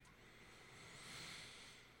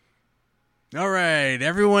All right,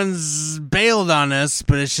 everyone's bailed on us,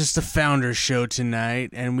 but it's just a founder show tonight,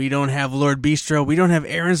 and we don't have Lord Bistro, we don't have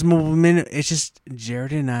Aaron's Mobile Minute. It's just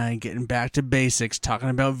Jared and I getting back to basics, talking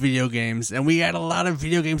about video games, and we got a lot of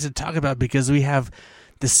video games to talk about because we have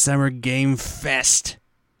the Summer Game Fest,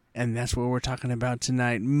 and that's what we're talking about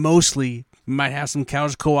tonight. Mostly, we might have some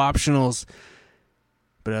couch co-optionals,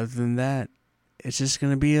 but other than that, it's just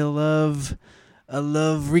gonna be a love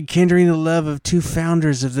rekindling the love of two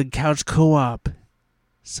founders of the couch co-op.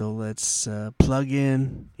 So let's plug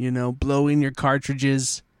in, blow in your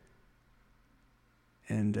cartridges,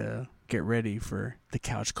 and get ready for the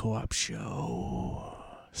couch co-op show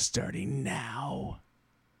starting now.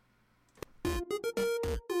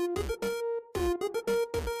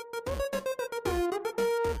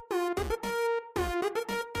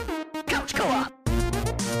 Couch co-op.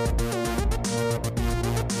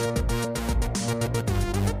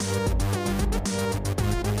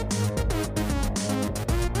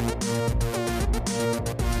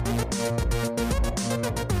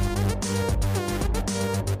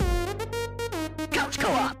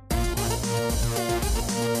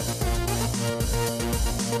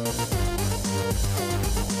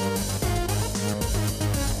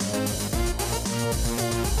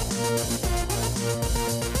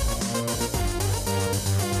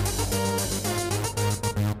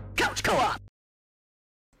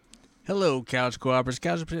 Hello, Couch Co-opers,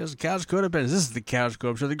 Couch Co-opers, Couch Co-opers. This is the Couch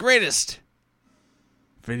Co-op Show, the greatest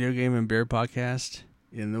video game and beer podcast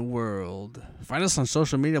in the world. Find us on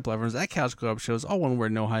social media platforms at Couch Co-op Shows, all one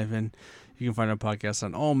word, no hyphen. You can find our podcast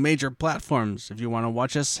on all major platforms. If you want to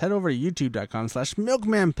watch us, head over to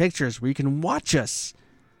youtube.com/MilkmanPictures, where you can watch us.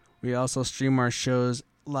 We also stream our shows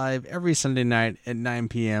live every Sunday night at 9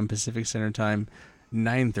 p.m. Pacific Standard Time,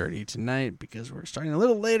 9:30 tonight, because we're starting a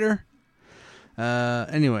little later.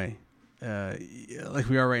 Anyway. Like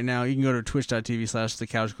we are right now, you can go to twitch.tv/The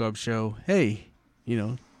Couch Co-op Show. Hey,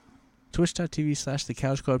 twitch.tv/The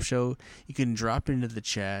Couch Co-op Show. You can drop into the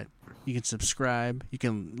chat. You can subscribe. You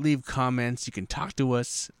can leave comments. You can talk to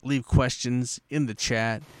us. Leave questions in the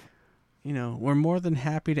chat. We're more than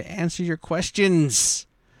happy to answer your questions.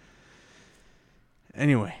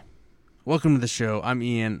 Anyway, welcome to the show. I'm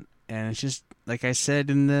Ian, and it's just like I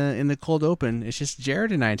said in the cold open. It's just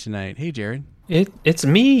Jared and I tonight. Hey, Jared. It's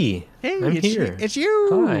me. Hey, I'm here. It's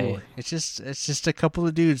you. Hi. It's just a couple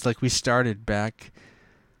of dudes like we started back.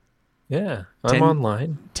 Yeah, I'm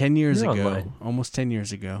online. 10 years You're ago. online. Almost 10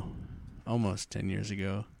 years ago.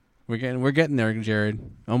 We're getting there, Jared.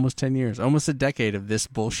 Almost 10 years. Almost a decade of this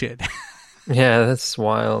bullshit. Yeah, that's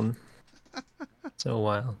wild. So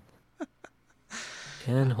wild.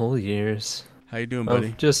 10 whole years. How you doing, buddy?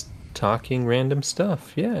 Of just talking random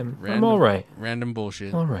stuff. Yeah, I'm all right. Random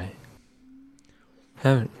bullshit. All right.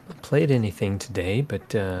 Haven't played anything today, but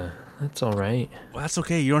that's all right. Well, that's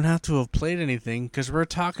okay. You don't have to have played anything because we're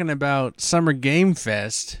talking about Summer Game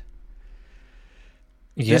Fest.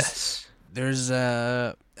 Yes. There's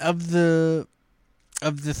of the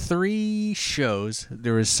three shows,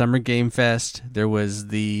 there was Summer Game Fest, there was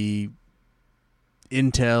the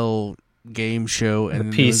Intel game show,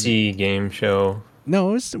 and the PC game show.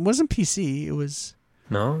 No, it wasn't PC. It was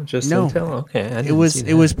Intel. Okay, it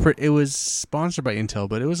was sponsored by Intel,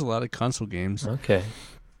 but it was a lot of console games. Okay.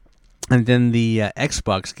 And then the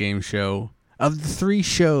Xbox game show. Of the three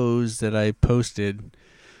shows that I posted,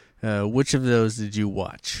 which of those did you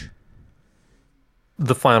watch?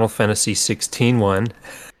 The Final Fantasy 16 one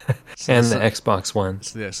and the Xbox one.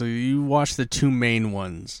 So you watched the two main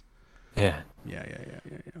ones. Yeah.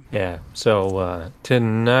 Yeah. So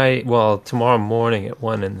tomorrow morning at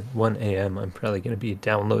 1 a.m., I'm probably going to be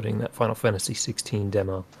downloading that Final Fantasy 16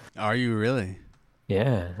 demo. Are you really?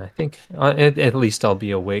 Yeah, I think at least I'll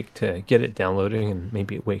be awake to get it downloading and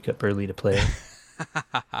maybe wake up early to play it.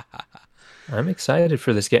 I'm excited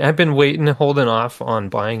for this game. I've been holding off on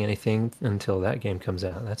buying anything until that game comes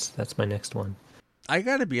out. That's my next one. I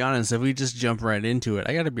gotta be honest, if we just jump right into it,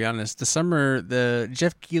 the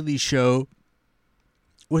Jeff Keighley show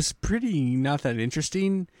was pretty not that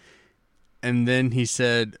interesting. And then he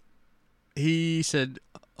said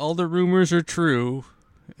all the rumors are true,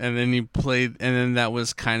 and then then that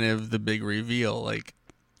was kind of the big reveal. Like,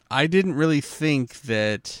 I didn't really think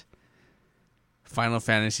that Final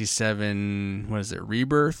Fantasy VII,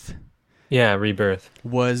 Rebirth? Yeah, Rebirth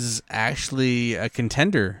was actually a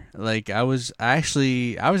contender. Like, I was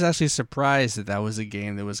actually surprised that was a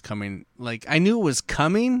game that was coming. Like, I knew it was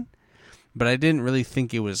coming, but I didn't really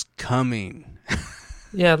think it was coming.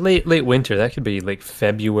 Yeah, late winter. That could be like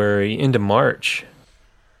February into March.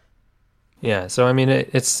 Yeah, so I mean,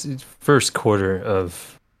 it's first quarter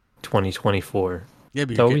of 2024. Yeah,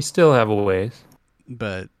 but So we still have a ways,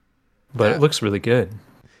 but but it looks really good.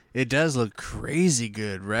 it does look crazy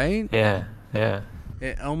good, right? Yeah, yeah.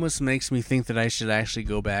 It almost makes me think that I should actually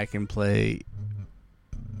go back and play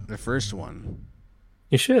the first one.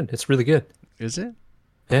 You should. It's really good. Is it?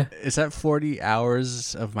 Yeah. Is that 40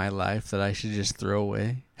 hours of my life that I should just throw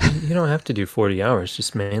away? You don't have to do 40 hours.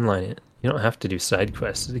 Just mainline it. You don't have to do side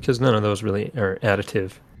quests because none of those really are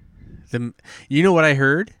additive. You know what I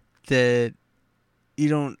heard? That you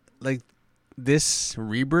don't like this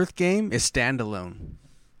Rebirth game is standalone.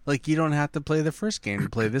 Like you don't have to play the first game to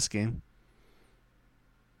play this game.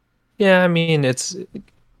 Yeah, I mean, it's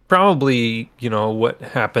probably, what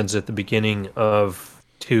happens at the beginning of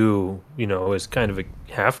 2, is kind of a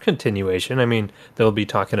half continuation. I mean, they'll be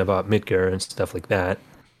talking about Midgar and stuff like that.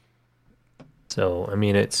 So, I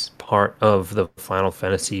mean, it's part of the Final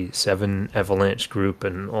Fantasy VII Avalanche group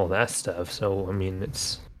and all that stuff. So, I mean,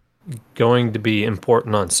 it's going to be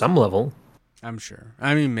important on some level. I'm sure.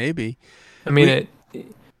 I mean, maybe. I mean,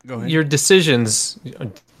 Go ahead. Your decisions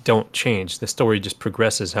don't change. The story just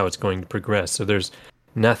progresses how it's going to progress. So there's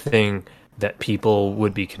nothing that people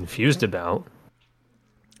would be confused about.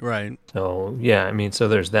 Right. So, yeah, I mean, so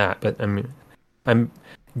there's that. But, I mean, I'm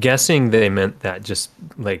guessing they meant that just,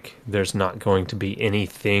 like, there's not going to be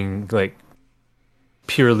anything, like,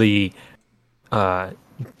 purely,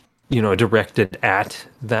 directed at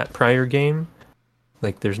that prior game.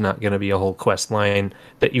 Like, there's not going to be a whole quest line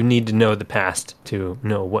that you need to know the past to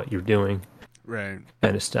know what you're doing. Right.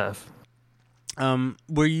 Kind of stuff.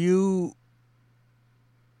 Were you...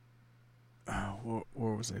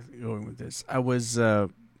 where was I going with this? I was... oh,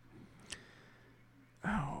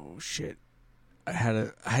 shit. I had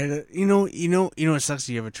a it sucks.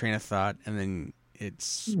 You have a train of thought and then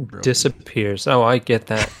it's broken. Disappears. Oh, I get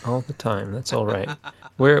that all the time. That's all right.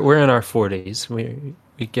 We're in our 40s.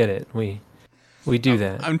 We get it. We do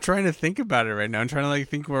that. I'm trying to think about it right now. I'm trying to like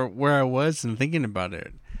think where I was and thinking about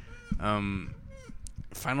it.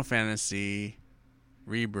 Final Fantasy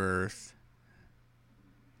Rebirth.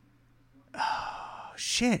 Oh,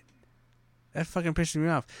 shit. That fucking pissed me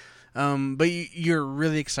off. But you're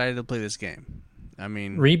really excited to play this game. I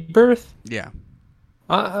mean, Rebirth? Yeah.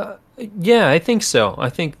 Yeah, I think so. I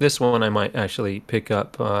think this one I might actually pick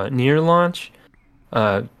up near launch,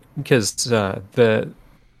 because the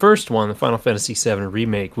first one, the Final Fantasy VII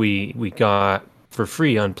remake, we got for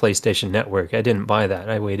free on PlayStation Network. I didn't buy that.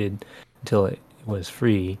 I waited until it was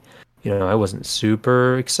free. I wasn't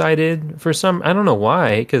super excited for some. I don't know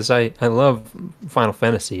why, because I love Final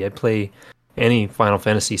Fantasy. I play any Final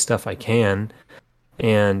Fantasy stuff I can.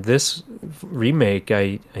 And this remake,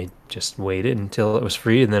 I just waited until it was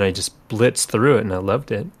free, and then I just blitzed through it, and I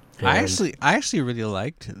loved it. And I actually really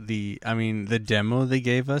liked the demo they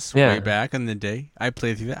gave us way back in the day. I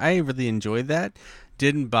played through that. I really enjoyed that.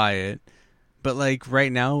 Didn't buy it, but like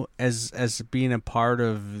right now, as being a part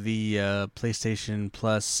of the PlayStation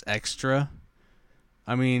Plus Extra,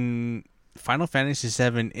 I mean, Final Fantasy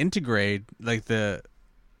VII Integrate, like the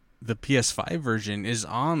PS5 version is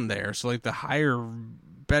on there, so like the higher,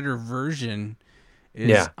 better version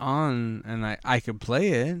is on, and I could play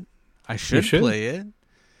it. I should play it.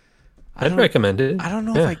 I'd recommend it. I don't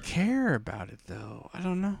know if I care about it though. I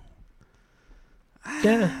don't know.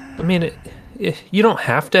 Yeah, I mean, you don't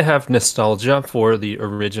have to have nostalgia for the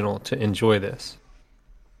original to enjoy this.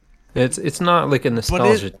 It's not like a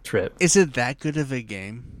nostalgia trip. Is it that good of a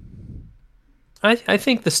game? I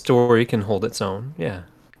think the story can hold its own. Yeah.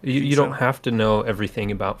 You don't have to know everything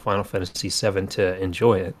about Final Fantasy VII to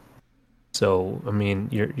enjoy it. So, I mean,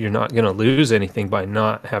 you're not going to lose anything by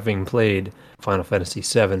not having played Final Fantasy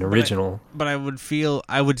VII original. But I would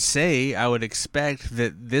expect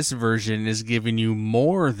that this version is giving you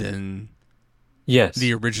more than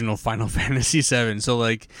the original Final Fantasy VII. So,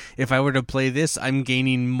 like, if I were to play this, I'm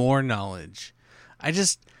gaining more knowledge.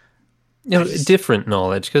 Different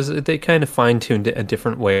knowledge, because they kind of fine-tuned it a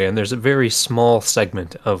different way, and there's a very small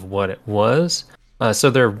segment of what it was.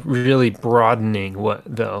 So they're really broadening what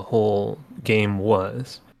the whole game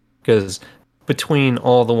was. Because between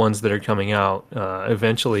all the ones that are coming out,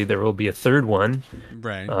 eventually there will be a third one.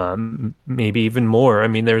 Right. Maybe even more. I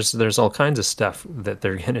mean, there's all kinds of stuff that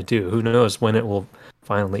they're going to do. Who knows when it will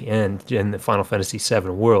finally end in the Final Fantasy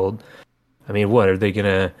VII world. I mean, what are they going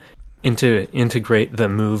to integrate the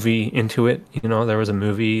movie into it? There was a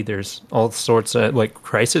movie. There's all sorts of, like,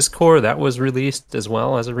 Crisis Core that was released as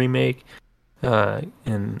well as a remake,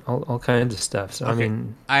 and all kinds of stuff. So, okay. I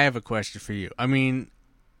mean, I have a question for you. I mean,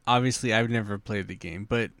 obviously, I've never played the game,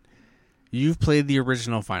 but you've played the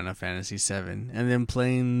original Final Fantasy VII, and then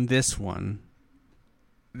playing this one,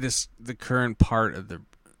 the current part of the,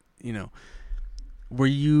 were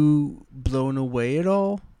you blown away at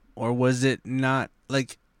all, or was it not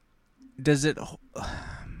like? Does it?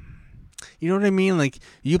 You know what I mean? Like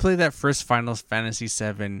you played that first Final Fantasy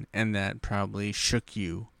VII, and that probably shook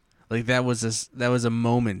you. Like that was a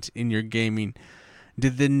moment in your gaming.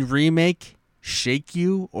 Did the remake shake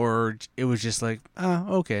you, or it was just like, oh,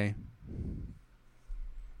 okay?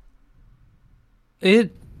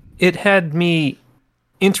 It had me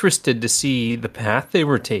interested to see the path they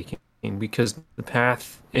were taking because the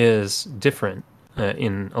path is different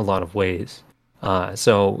in a lot of ways.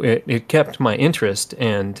 So it kept my interest,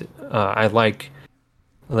 and I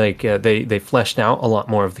they fleshed out a lot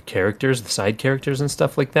more of the characters, the side characters and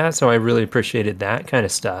stuff like that. So I really appreciated that kind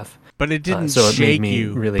of stuff. But it didn't so it shake made me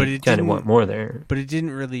you. really kind of want more there. But it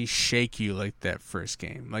didn't really shake you like that first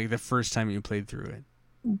game, like the first time you played through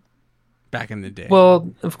it back in the day. Well,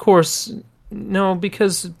 of course, no,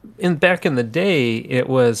 because back in the day, it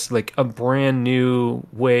was like a brand new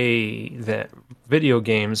way that video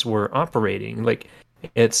games were operating. Like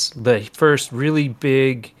it's the first really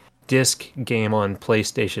big disc game on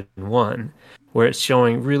PlayStation 1 where it's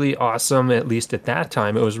showing really awesome, at least at that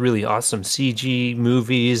time, it was really awesome CG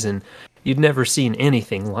movies, and you'd never seen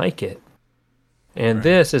anything like it. And Right.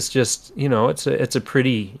 this is just, it's a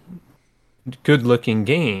pretty good-looking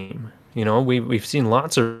game. We've seen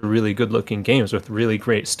lots of really good-looking games with really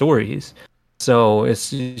great stories. So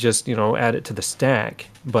it's just, add it to the stack.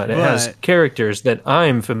 But it has characters that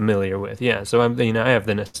I'm familiar with. Yeah, so I have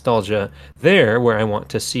the nostalgia there where I want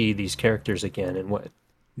to see these characters again and what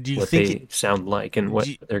they sound like and what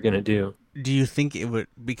they're going to do. Do you think it would,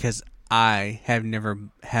 because I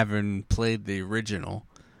haven't played the original,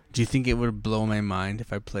 do you think it would blow my mind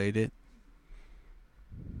if I played it?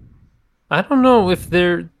 I don't know if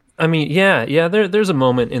there's a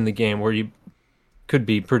moment in the game where you could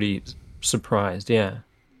be pretty surprised. Yeah,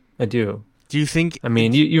 I do. Do you think? I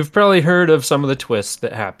mean, you've probably heard of some of the twists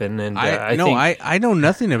that happen, and I know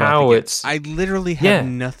nothing about how the game. it's. I literally have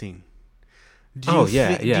nothing.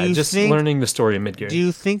 Just learning the story of Midgar. Do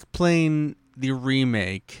you think playing the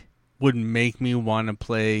remake would make me want to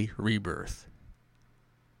play Rebirth?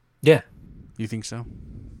 Yeah. You think so?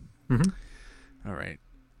 Mm-hmm. All right.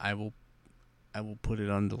 I will put it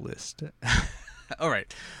on the list. All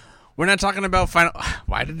right. We're not talking about Final...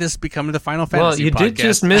 Why did this become the Final Fantasy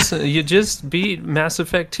podcast? You just beat Mass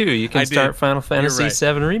Effect 2. You can start Final Fantasy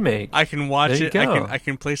VII Remake. I can watch it. I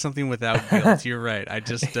can play something without guilt. You're right. I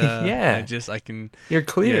just... I can... You're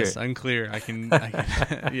clear. Yes, I'm clear. I can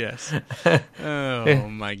yes. Oh,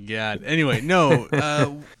 my God. Anyway,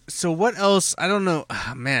 no. So what else? I don't know.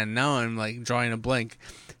 Oh, man, now I'm like drawing a blank.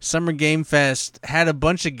 Summer Game Fest had a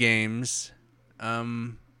bunch of games.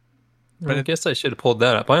 But I guess I should have pulled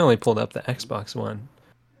that up. I only pulled up the Xbox one.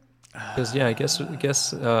 Because I guess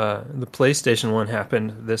the PlayStation one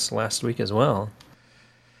happened this last week as well.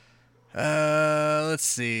 Let's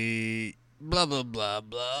see. Blah blah blah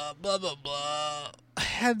blah blah blah blah. I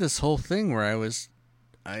had this whole thing where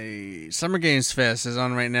Summer Games Fest is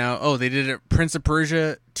on right now. Oh, they did it. Prince of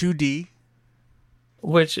Persia 2D,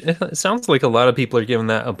 which it sounds like a lot of people are giving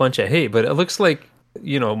that a bunch of hate, but it looks like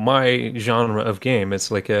my genre of game.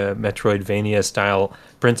 It's like a Metroidvania style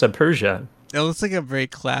Prince of Persia. It looks like a very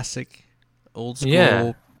classic, old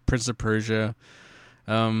school Prince of Persia.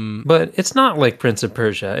 But it's not like Prince of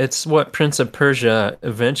Persia. It's what Prince of Persia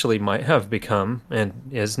eventually might have become and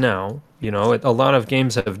is now. A lot of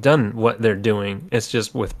games have done what they're doing. It's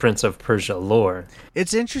just with Prince of Persia lore.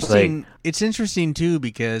 It's interesting. It's interesting too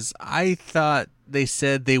because I thought they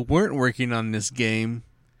said they weren't working on this game.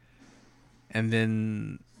 And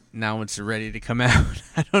then now it's ready to come out.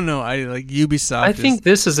 I don't know. I like Ubisoft. I think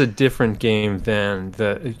this is a different game than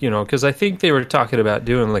because I think they were talking about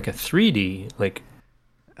doing like a 3D, like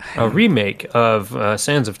a remake of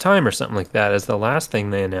Sands of Time or something like that as the last thing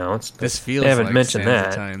they announced. This feels they haven't like mentioned Sands that.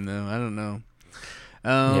 of Time, though. I don't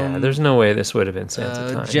know. There's no way this would have been Sands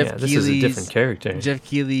of Time. This is a different character. Jeff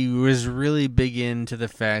Keighley was really big into the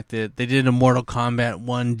fact that they did a Mortal Kombat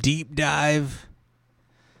 1 deep dive.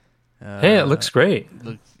 Hey, it looks great.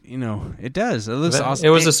 It does. It looks awesome. It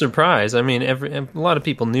was a surprise. I mean, a lot of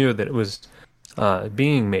people knew that it was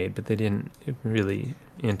being made, but they didn't really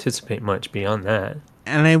anticipate much beyond that.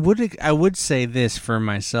 And I would say this for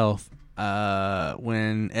myself.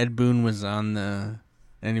 When Ed Boon was on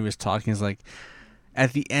and he was talking, he's like,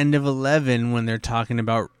 at the end of 11, when they're talking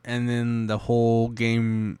about, and then the whole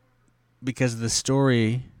game, because the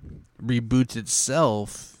story reboots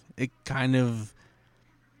itself, it kind of.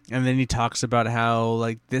 And then he talks about how,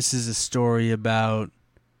 like, this is a story about...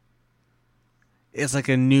 It's like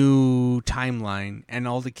a new timeline. And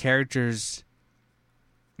all the characters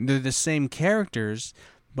they're the same characters,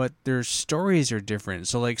 but their stories are different.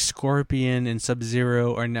 So like Scorpion and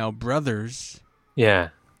Sub-Zero are now brothers. Yeah.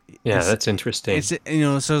 Yeah, that's interesting. It's so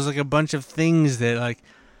it's like a bunch of things that like,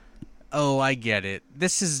 oh, I get it.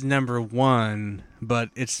 This is number 1, but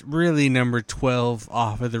it's really number 12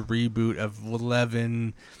 off of the reboot of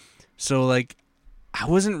 11. So like, I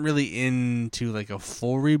wasn't really into like a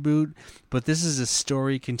full reboot, but this is a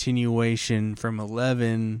story continuation from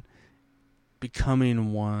 11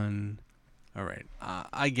 becoming 1. All right,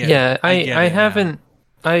 I get it. Yeah, I get I it haven't. now.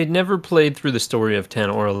 I never played through the story of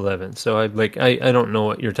 10 or 11, so I don't know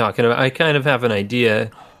what you're talking about. I kind of have an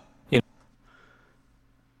idea.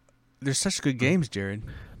 They're such good games, Jared.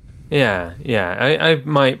 Yeah, I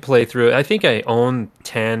might play through it. I think I own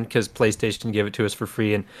 10 because PlayStation gave it to us for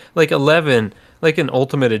free, and like 11, like an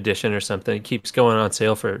Ultimate Edition or something, it keeps going on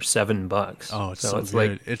sale for $7. Oh, it's so so it's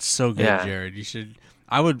good. like, It's so good, yeah, Jared. You should.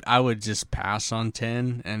 I would just pass on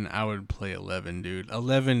 10 and I would play 11, dude.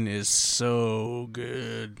 11 is so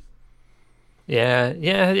good. yeah.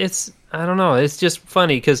 It's I don't know. It's just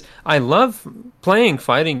funny because I love playing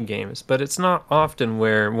fighting games, but it's not often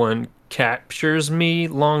where one captures me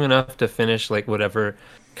long enough to finish like whatever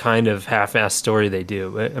kind of half-assed story they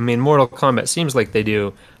do. I mean, Mortal Kombat seems like they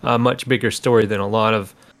do a much bigger story than a lot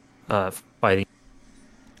of fighting.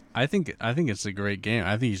 I think it's a great game.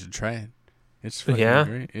 I think you should try it. It's fucking Yeah.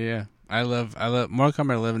 great. Yeah. I love Mortal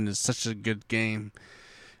Kombat 11 is such a good game.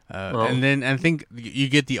 Well, And then I think you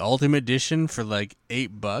get the Ultimate Edition for like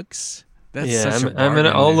 $8. That's yeah, such a I'm gonna.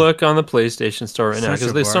 bargain, I'll dude. look on the PlayStation Store right now Such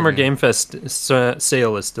because a the Summer bargain. Game Fest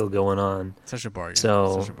sale is still going on. Such a bargain.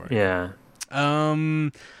 So Such a bargain. yeah,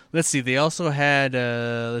 Let's see. They also had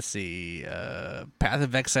Path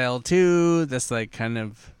of Exile 2. That's like kind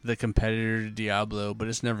of the competitor to Diablo, but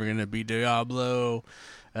it's never gonna be Diablo.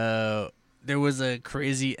 There was a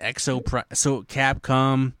crazy so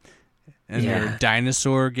Capcom and their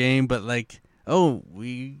dinosaur game, but like, oh,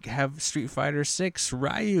 we have Street Fighter 6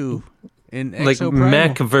 Ryu in like Exo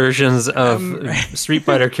mech Primal. versions of Street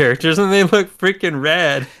Fighter characters, and they look freaking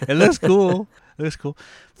rad. It looks cool. It looks cool.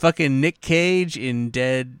 Fucking Nick Cage in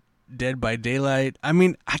Dead by Daylight. I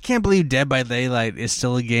mean, I can't believe Dead by Daylight is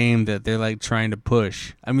still a game that they're like trying to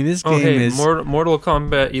push. I mean, this game is Mortal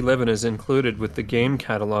Kombat 11 is included with the game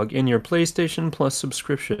catalog in your PlayStation Plus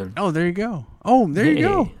subscription. Oh, there you go. Oh, there you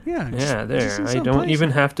go. Hey. Yeah. Yeah, there. just I install don't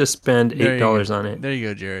even PlayStation. have to spend There you $8 go. on it. There you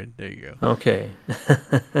go, Jared. There you go. Okay.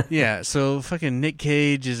 Yeah, so fucking Nick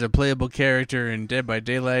Cage is a playable character in Dead by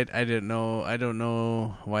Daylight. I don't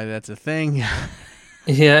know why that's a thing.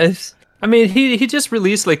 Yeah, I mean, he just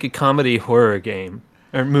released like a comedy horror game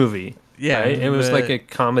or movie. Yeah, right? It was but- like a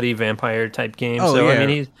comedy vampire type game. Oh, So yeah. I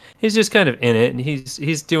mean, he's just kind of in it, and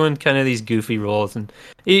he's doing kind of these goofy roles, and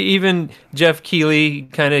even Jeff Keighley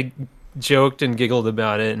kind of joked and giggled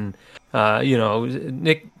about it, and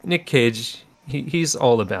Nick Cage, he's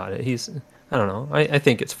all about it. I don't know. I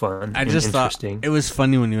think it's fun. I and just thought interesting. it was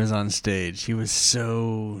funny when he was on stage. He was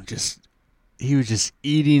just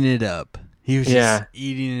eating it up. He was just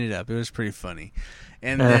eating it up. It was pretty funny.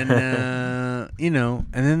 And then and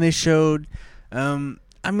then they showed I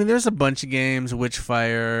mean there's a bunch of games,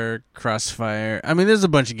 Witchfire, Crossfire. I mean there's a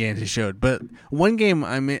bunch of games they showed, but one game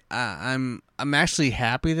I'm actually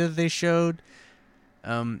happy that they showed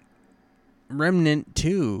Remnant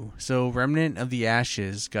 2. So Remnant of the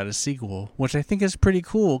Ashes got a sequel, which I think is pretty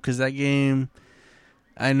cool because that game,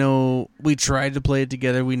 I know we tried to play it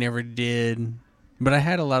together, we never did, but I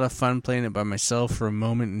had a lot of fun playing it by myself for a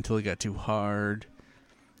moment until it got too hard.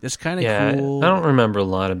 It's kind of cool. I don't remember a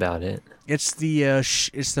lot about it. It's the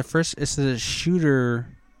shooter.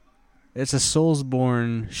 It's a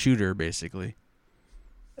Soulsborne shooter, basically.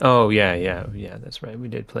 Oh yeah, that's right. We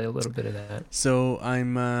did play a little bit of that. So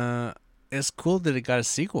it's cool that it got a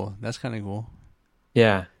sequel. That's kind of cool.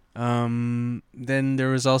 Yeah. Then there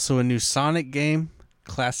was also a new Sonic game,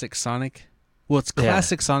 Classic Sonic. Well, it's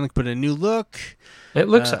Classic Sonic, but a new look. It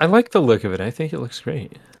looks. I like the look of it. I think it looks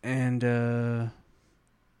great. And I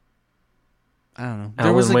don't know.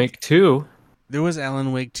 Alan Wake 2. There was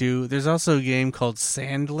Alan Wake 2. There's also a game called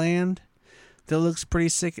Sandland that looks pretty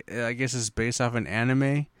sick. I guess it's based off an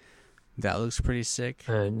anime. That looks pretty sick.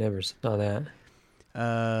 I never saw that.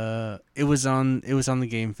 It was on the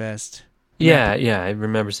Game Fest. Yeah, I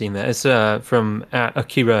remember seeing that. It's from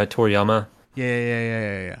Akira Toriyama.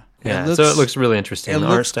 Yeah. So it looks really interesting. The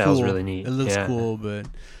art style is really neat. It looks cool, but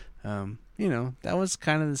that was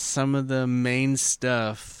kind of some of the main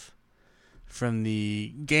stuff from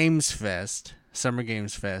the Games Fest, Summer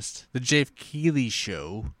Games Fest, the Jeff Keighley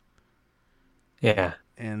show. Yeah.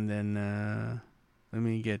 And then let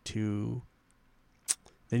me get to.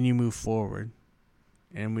 Then you move forward.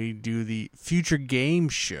 and we do the Future Game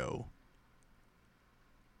Show.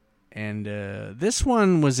 And this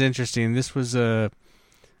one was interesting. This was I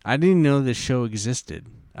didn't know this show existed.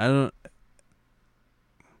 I don't.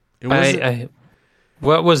 It wasn't.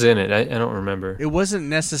 What was in it? I don't remember. It wasn't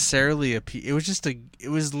necessarily it was just it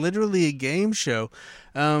was literally a game show.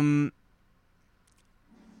 So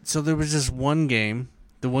there was just one game.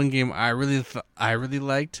 The one game I really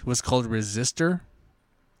liked was called Resistor,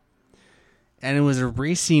 and it was a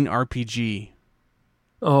racing RPG.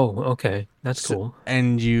 Oh, okay, that's cool.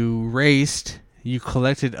 And you raced. You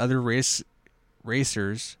collected other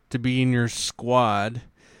racers to be in your squad.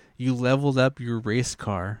 You leveled up your race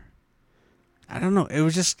car. I don't know. It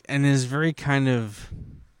was just, and it was very kind of,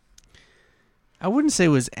 I wouldn't say it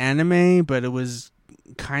was anime, but it was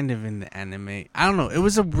kind of in the anime. I don't know. It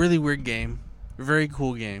was a really weird game. A very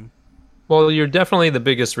cool game. Well, you're definitely the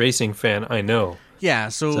biggest racing fan I know. Yeah,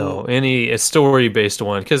 so any story-based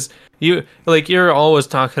one, because you're always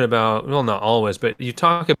talking about, well, not always, but you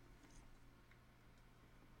talk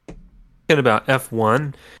about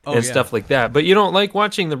F1 and stuff like that, but you don't like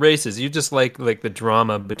watching the races. You just like the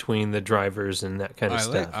drama between the drivers and that kind of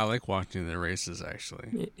stuff. I like watching the races,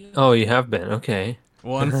 actually. Oh, you have been? Okay.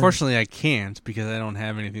 Well, unfortunately, I can't because I don't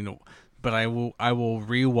have anything to. But I will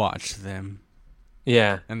rewatch them.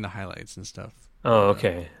 Yeah. And the highlights and stuff. Oh,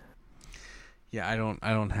 okay. Yeah, I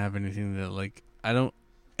don't have anything that like I don't.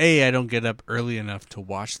 A, I don't get up early enough to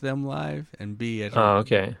watch them live, and B, I don't. Oh,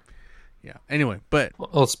 okay. Yeah. Anyway, but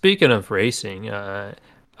well, speaking of racing,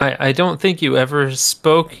 I don't think you ever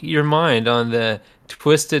spoke your mind on the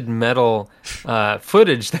Twisted Metal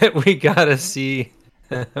footage that we got to see.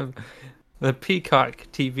 The Peacock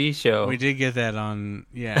TV show. We did get that on.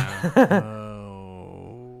 Yeah.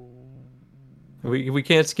 We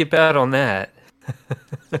can't skip out on that.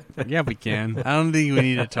 Yeah, we can. I don't think we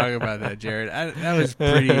need to talk about that, Jared. That was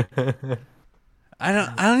pretty. I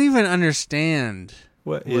don't even understand.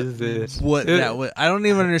 What is this? What that was? I don't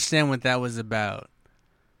even understand what that was about.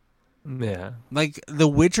 Yeah. Like the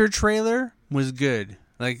Witcher trailer was good.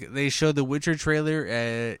 Like they showed the Witcher trailer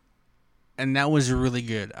and that was really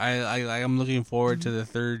good. I'm looking forward to the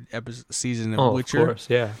third season of Witcher. Of course,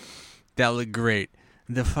 yeah. That looked great.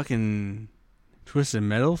 The fucking Twisted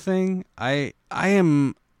Metal thing, I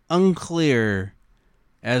am unclear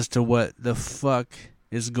as to what the fuck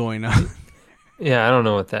is going on. Yeah, I don't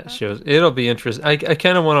know what that shows. It'll be interesting. I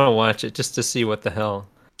kind of want to watch it just to see what the hell.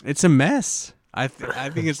 It's a mess. I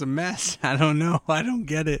think it's a mess. I don't know. I don't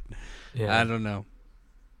get it. Yeah. I don't know.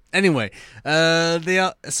 Anyway, so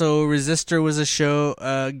Resistor was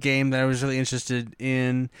a game that I was really interested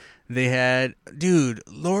in. They had, dude,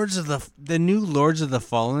 the new Lords of the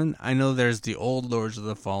Fallen. I know there's the old Lords of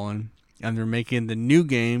the Fallen, and they're making the new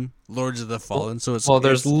game Lords of the Fallen. So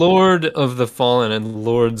there's Lord of the Fallen and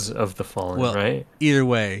Lords of the Fallen, right? Either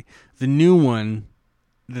way, the new one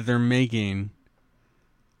that they're making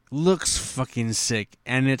looks fucking sick,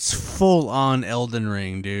 and it's full on Elden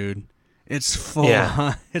Ring, dude. It's full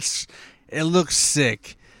on. It looks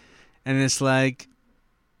sick, and it's like,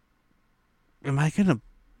 am I gonna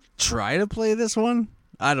try to play this one?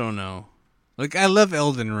 I don't know. Like, I love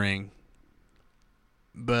Elden Ring,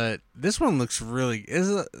 but this one looks really.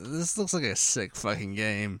 This looks like a sick fucking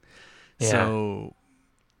game. Yeah. So,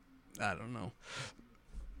 I don't know.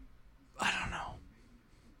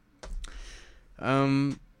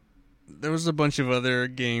 There was a bunch of other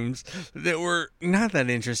games that were not that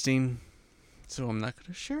interesting, so I'm not going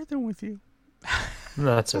to share them with you.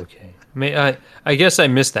 No, that's okay. I guess I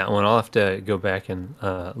missed that one. I'll have to go back and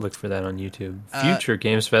look for that on YouTube. Future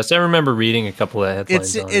Games Fest. I remember reading a couple of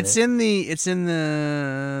headlines. It's in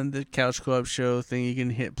the Couch Club show thing. You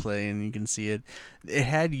can hit play and you can see it. It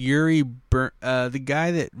had the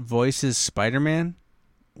guy that voices Spider-Man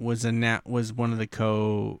was one of the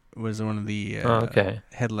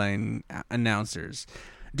headline announcers.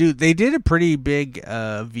 Dude, they did a pretty big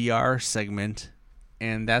VR segment.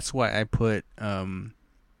 And that's why I put one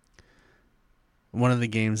of the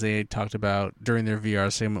games they talked about during their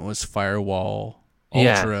VR segment was Firewall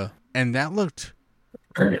Ultra. And that looked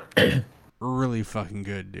really fucking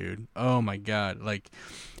good, dude. Oh my god. Like,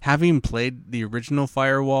 having played the original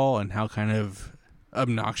Firewall and how kind of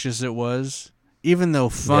obnoxious it was, even though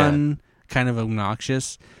fun, kind of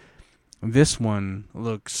obnoxious, this one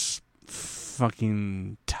looks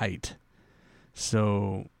fucking tight.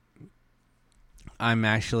 So I'm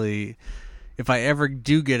actually, if I ever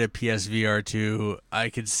do get a PSVR 2, I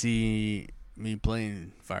could see me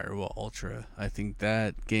playing Firewall Ultra. I think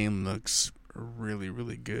that game looks really,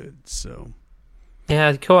 really good. So,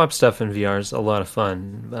 Yeah, the co-op stuff in VR is a lot of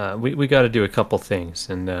fun. We got to do a couple things,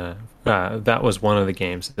 and that was one of the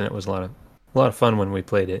games, and it was a lot of fun when we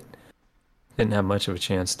played it. Didn't have much of a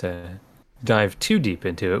chance to dive too deep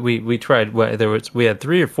into it. We tried. We had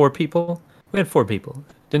 3 or 4 people. We had 4 people.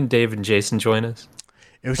 Didn't Dave and Jason join us?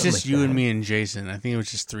 It was Something just like you and that. me and Jason. I think it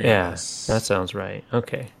was just three of Yeah, that us. sounds right.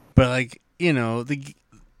 Okay. But like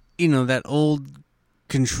that old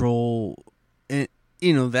control, that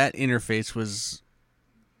interface was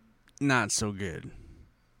not so good.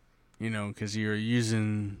 Because you're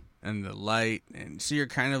using and the light, and so you're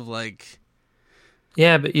kind of like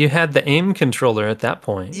Yeah, but you had the aim controller at that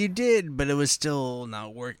point. you did, but it was still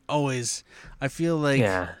not work. Always, I feel like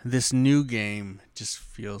Yeah. this new game just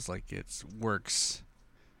feels like it works.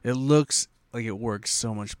 It looks like it works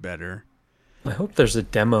so much better. I hope there's a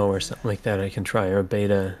demo or something like that I can try, or a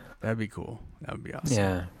beta. That'd be cool. That would be awesome.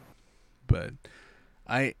 Yeah. But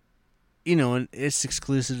I, and it's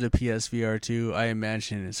exclusive to PSVR 2. I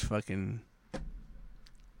imagine it's fucking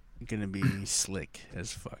gonna be slick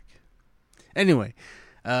as fuck. Anyway,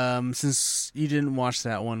 since you didn't watch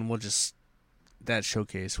that one, that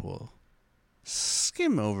showcase, we'll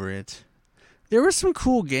skim over it. There were some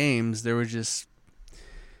cool games. There were just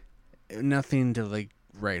nothing to like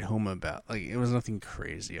write home about. Like it was nothing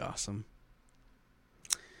crazy awesome.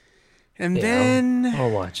 And Yeah, then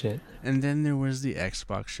I'll watch it. there was the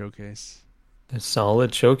Xbox showcase. A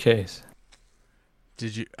solid showcase.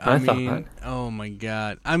 Did you? I thought. Oh my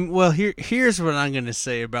god. Here's what I'm gonna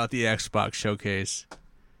say about the Xbox showcase.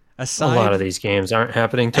 A lot of these games aren't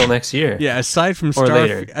happening till next year. Yeah, aside from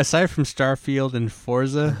later. Starfield and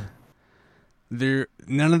Forza,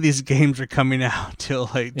 none of these games are coming out till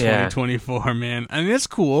like 2024, man. I mean, that's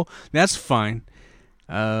cool. That's fine.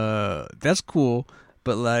 That's cool.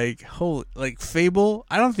 But like Fable,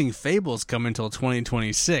 I don't think Fable's coming until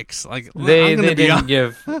 2026. Like they didn't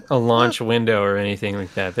give a launch window or anything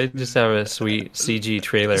like that. They just have a sweet CG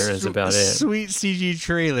trailer. Is about it. Sweet CG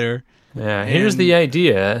trailer. Yeah, here's the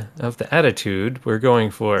idea of the attitude we're going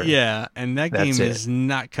for. Yeah, and that game is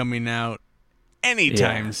not coming out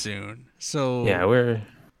anytime soon. So yeah,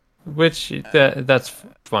 that's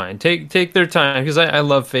fine. Take their time, because I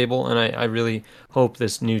love Fable, and I really hope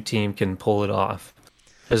this new team can pull it off.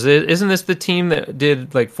 Isn't this the team that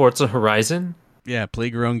did like Forza Horizon? Yeah,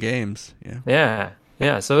 Playground Games. Yeah.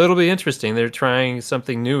 So it'll be interesting. They're trying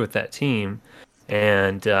something new with that team,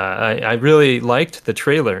 and I really liked the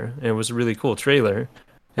trailer. It was a really cool trailer.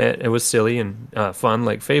 It was silly and fun,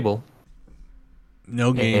 like Fable.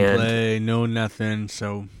 No gameplay, no nothing.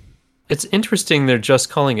 So it's interesting they're just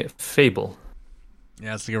calling it Fable.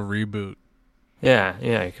 Yeah, it's like a reboot.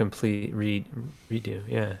 Yeah, complete redo.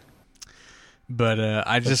 Yeah. But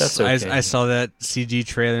I saw that CG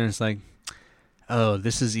trailer and it's like, oh,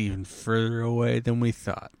 this is even further away than we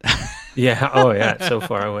thought. Yeah. Oh, yeah. It's so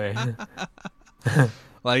far away.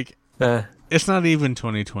 Like, it's not even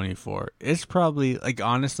 2024. It's probably, like,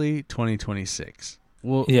 honestly, 2026.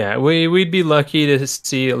 Well, yeah, we'd be lucky to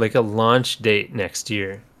see like a launch date next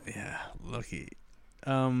year. Yeah, lucky.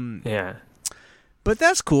 Yeah. But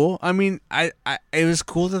that's cool. I mean, it was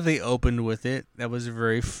cool that they opened with it. That was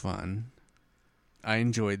very fun. I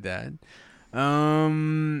enjoyed that.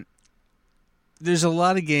 There's a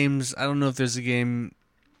lot of games. I don't know if there's a game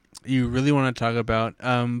you really want to talk about.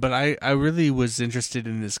 But I really was interested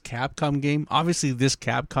in this Capcom game. Obviously, this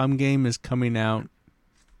Capcom game is coming out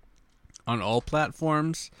on all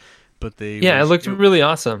platforms. But it looked really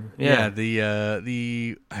awesome. Yeah,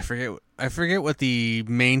 the I forget what the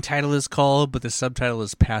main title is called, but the subtitle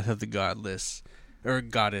is Path of the Godless or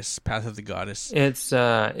Goddess, Path of the Goddess. It's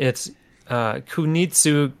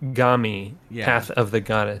Kunitsugami, Path of the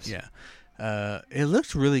Goddess. Yeah. It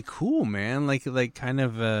looks really cool, man. Like kind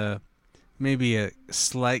of maybe a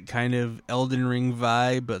slight kind of Elden Ring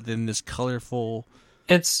vibe, but then this colorful.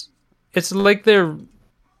 It's like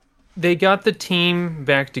they got the team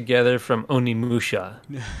back together from Onimusha.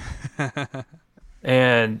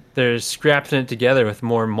 And they're scrapping it together with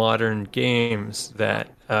more modern games that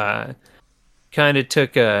kind of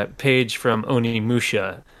took a page from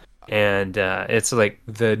Onimusha. And it's like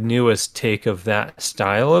the newest take of that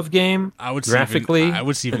style of game. I was even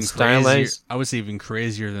crazier. I was even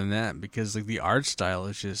crazier than that, because like the art style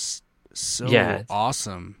is just so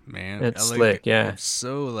awesome, man. It's slick, It's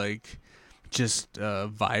so like just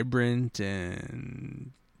vibrant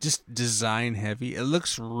and just design heavy. It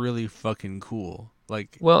looks really fucking cool.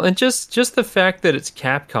 Like, well, and just the fact that it's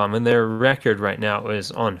Capcom and their record right now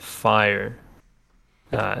is on fire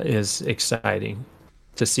is exciting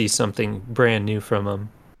to see something brand new from them.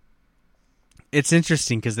 it's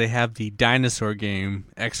interesting because they have the dinosaur game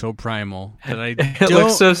Exo Primal that I It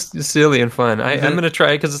looks so silly and fun. I'm gonna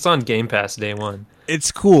try it because it's on Game Pass day one.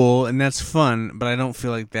 It's cool and that's fun, but I don't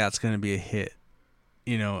feel like that's gonna be a hit.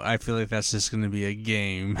 I feel like that's just gonna be a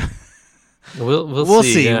game. We'll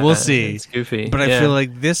see. Yeah, we'll see. It's goofy, but I feel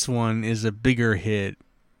like this one is a bigger hit,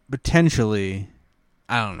 potentially.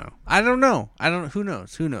 I don't know. Who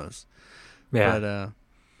knows? Yeah.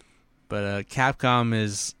 But Capcom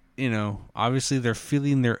is, obviously they're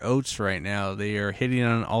feeling their oats right now. They are hitting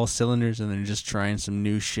on all cylinders and they're just trying some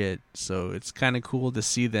new shit. So it's kind of cool to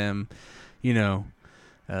see them, they've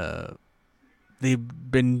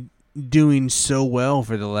been doing so well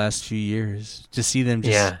for the last few years. To see them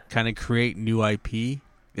just kind of create new IP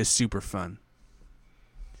is super fun.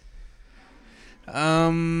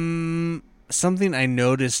 Something I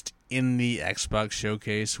noticed in the Xbox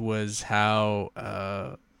showcase was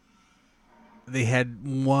how they had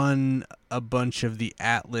won a bunch of the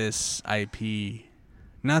Atlas IP.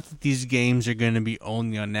 Not that these games are going to be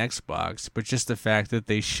only on Xbox, but just the fact that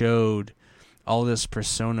they showed all this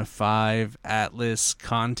Persona 5 Atlas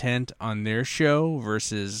content on their show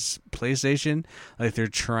versus PlayStation. Like they're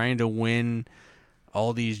trying to win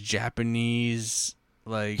all these Japanese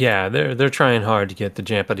they're trying hard to get the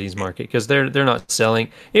Japanese market because they're not selling.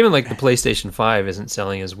 Even like the PlayStation 5 isn't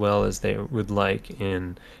selling as well as they would like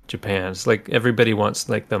in Japan. It's like everybody wants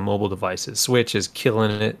like the mobile devices. Switch is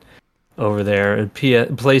killing it over there, and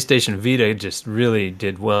PlayStation Vita just really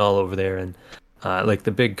did well over there, and like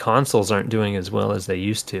the big consoles aren't doing as well as they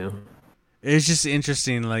used to. It's just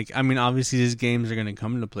interesting. Obviously these games are going to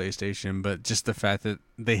come to PlayStation, but just the fact that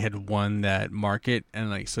they had won that market,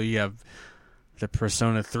 and so you have the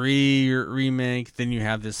Persona 3 remake, then you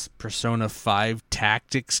have this Persona 5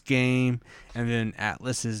 Tactics game, and then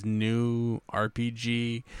Atlas's new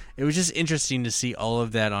RPG. It was just interesting to see all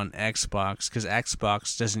of that on Xbox, because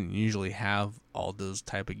Xbox doesn't usually have all those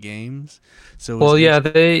type of games. So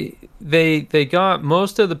they got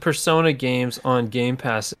most of the Persona games on Game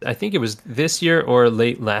Pass. I think it was this year or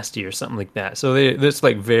late last year, something like that. So it's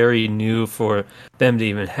like very new for them to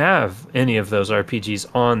even have any of those RPGs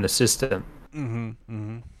on the system.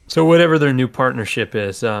 So whatever their new partnership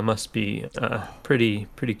is must be pretty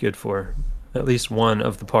good for at least one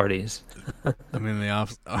of the parties.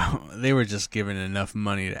 They were just giving enough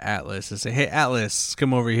money to Atlas to say, "Hey, Atlas,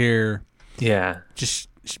 come over here. Yeah, just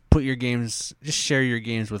put your games, just share your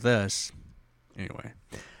games with us." Anyway,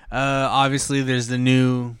 obviously there's the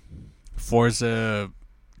new Forza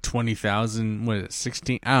 20,000. What is it?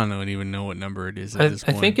 16? I don't even know what number it is at this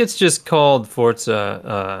point. I think it's just called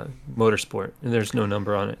Forza Motorsport, and there's no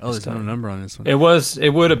number on it. Oh, there's no number on this one.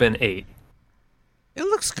 It would have been 8. It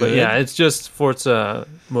looks good. But yeah, it's just Forza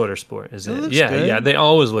Motorsport, isn't it? Looks Yeah, good. yeah, they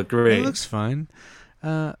always look great. It looks fine.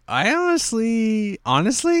 I honestly,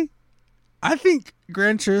 I think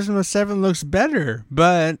Gran Turismo 7 looks better,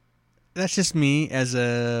 but that's just me as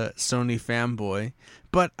a Sony fanboy.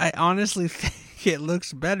 But I honestly think it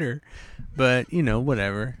looks better. But,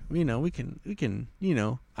 whatever. We can,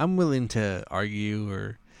 I'm willing to argue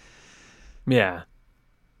or... Yeah.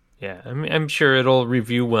 Yeah, I'm sure it'll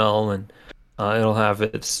review well, and it'll have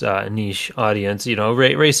its niche audience.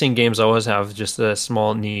 Racing games always have just a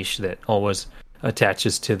small niche that always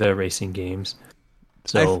attaches to the racing games.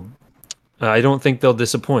 So I don't think they'll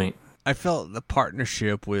disappoint. I felt the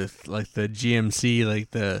partnership with the GMC,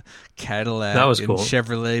 the Cadillac that was and cool.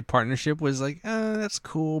 Chevrolet partnership was that's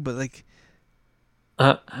cool, but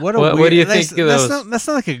what do you think of those? That's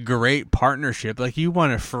not a great partnership. You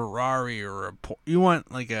want a Ferrari or you want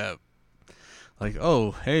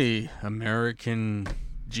oh hey American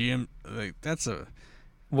GM that's a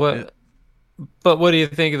what? But what do you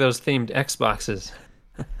think of those themed Xboxes?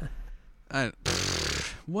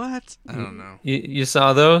 What? I don't know. You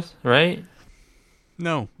saw those, right?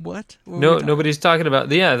 No. What? No, nobody's talking about.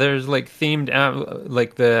 Yeah, there's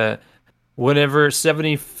themed the whatever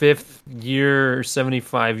 75th year or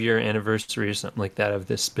 75-year anniversary or something like that of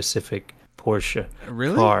this specific Porsche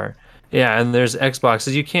car. Yeah, and there's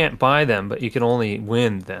Xboxes. You can't buy them, but you can only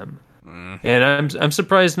win them. And I'm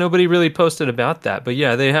surprised nobody really posted about that. But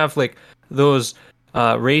yeah, they have those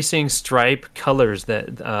racing stripe colors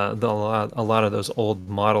that a lot of those old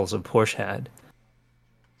models of Porsche had.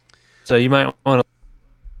 So you might want to.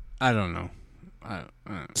 I don't know. I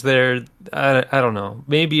don't know.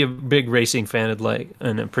 Maybe a big racing fan would like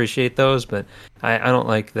and appreciate those, but I don't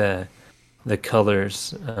like the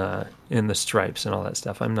colors in the stripes and all that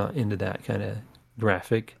stuff. I'm not into that kind of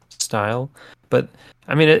graphic style. But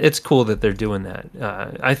it's cool that they're doing that.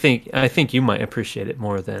 I think you might appreciate it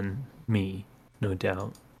more than me. No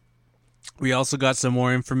doubt. We also got some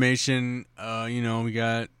more information. We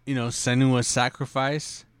got Senua's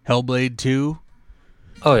Sacrifice, Hellblade 2.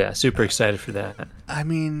 Oh yeah, super excited for that. I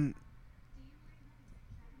mean,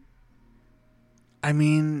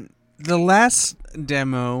 the last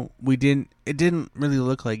demo it didn't really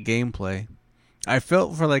look like gameplay. I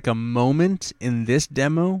felt for like a moment in this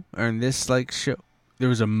demo or in this like show, there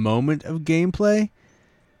was a moment of gameplay,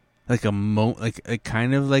 like like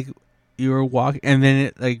kind of like you were walking, and then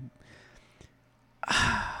it like.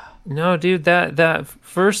 No, dude, that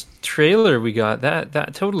first trailer we got,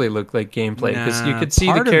 that totally looked like gameplay, because you could see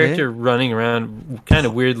the character running around kind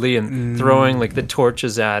of weirdly and throwing like the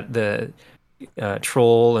torches at the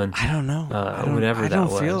troll, and I don't know, whatever that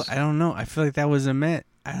was. I don't know. I feel like that was a myth.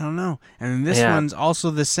 I don't know. And this one's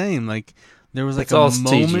also the same. Like there was like it's a all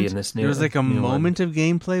moment. CG in this new, there was like a moment one. of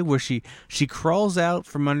gameplay where she crawls out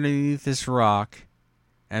from underneath this rock,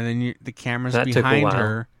 and then the camera's that behind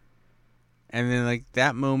her. And then, like,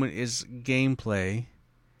 that moment is gameplay.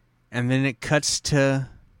 And then it cuts to,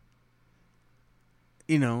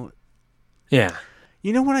 Yeah.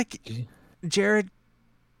 You know what Jared,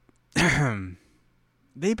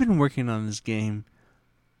 they've been working on this game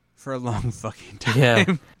for a long fucking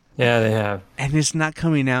time. Yeah, they have. And it's not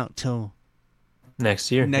coming out till...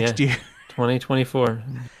 Next year. 2024.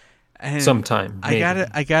 And sometime, maybe.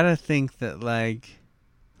 I gotta think that, like,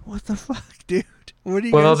 what the fuck, dude? What do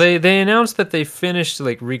you Well, guys... they announced that they finished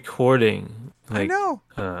like recording. Like, I know.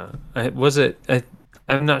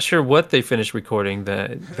 I'm not sure what they finished recording,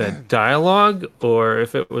 the dialogue, or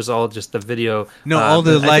if it was all just the video. No, all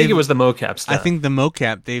the live... I think it was the mocap stuff. I think the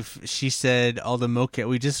mocap. She said all the mocap.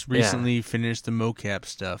 We just recently finished the mocap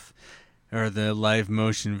stuff, or the live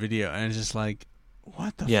motion video, and it's just like,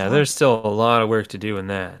 what the? Yeah, fuck? there's still a lot of work to do in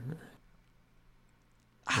that.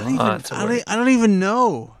 I don't even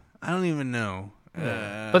know.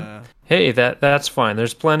 But hey, that's fine.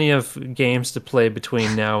 There's plenty of games to play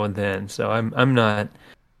between now and then, so I'm not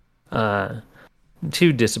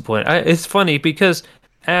too disappointed. It's funny because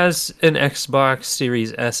as an Xbox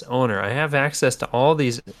Series S owner, I have access to all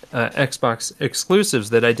these Xbox exclusives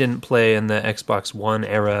that I didn't play in the Xbox One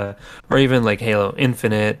era, or even like Halo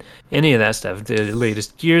Infinite, any of that stuff. The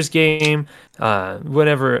latest Gears game,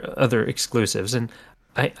 whatever other exclusives, and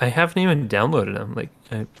I haven't even downloaded them.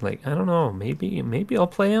 I don't know. Maybe I'll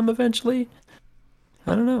play them eventually.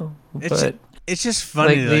 I don't know. It's just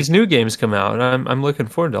funny. Like, these new games come out, and I'm looking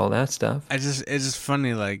forward to all that stuff. It's just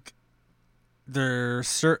funny. Like I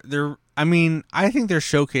mean, I think their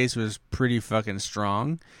showcase was pretty fucking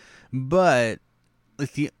strong, but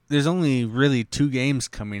like there's only really 2 games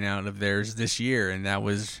coming out of theirs this year, and that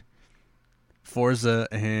was Forza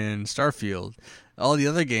and Starfield. All the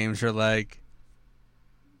other games are like.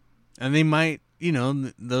 And they might,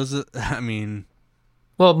 those. I mean,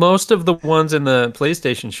 well, most of the ones in the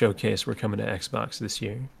PlayStation showcase were coming to Xbox this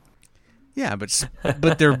year. Yeah,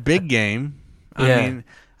 but they're big game. I mean,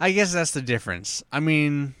 I guess that's the difference. I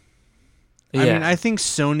mean, I think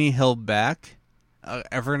Sony held back.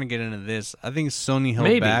 If we're gonna get into this, I think Sony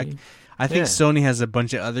held back. I think Sony has a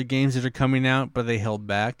bunch of other games that are coming out, but they held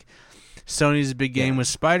back. Sony's big game was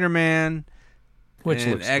Spider-Man. Which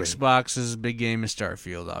and looks Xbox's big game is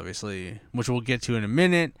Starfield, obviously, which we'll get to in a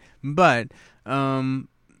minute. But I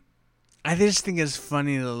just think it's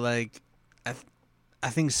funny that, like, I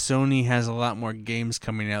think Sony has a lot more games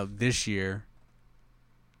coming out this year,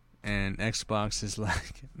 and Xbox is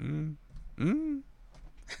like,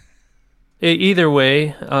 Either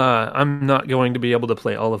way, I'm not going to be able to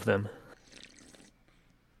play all of them.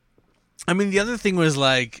 I mean, the other thing was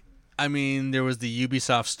like. There was the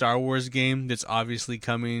Ubisoft Star Wars game that's obviously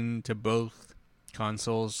coming to both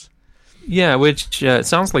consoles. Yeah, which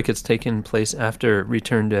sounds like it's taken place after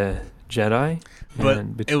Return to Jedi. But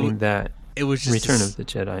and between it was just Return of the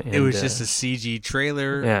Jedi. And, it was just a CG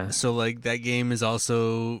trailer. Yeah. So like that game is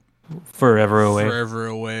also forever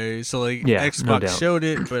away. So like Xbox showed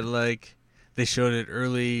it, but like they showed it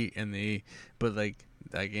early, but like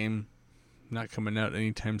that game. Not coming out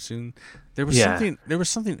anytime soon. There was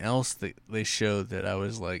something else that they showed that I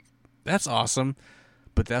was like, that's awesome,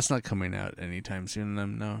 but that's not coming out anytime soon. And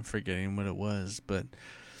I'm now forgetting what it was, but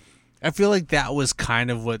I feel like that was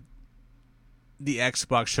kind of what the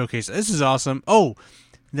Xbox showcase. This is awesome. Oh,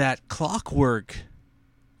 that Clockwork,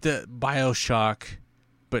 the BioShock,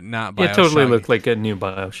 but not BioShock. It totally looked like a new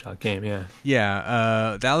BioShock game.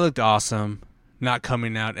 Yeah. That looked awesome. Not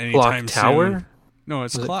coming out anytime soon. Tower. No,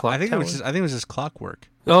 it's Clock. I think it was just Clockwork.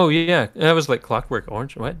 Oh yeah, that was like Clockwork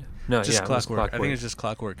Orange. What? No, just Clockwork. I think it's just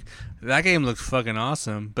Clockwork. That game looked fucking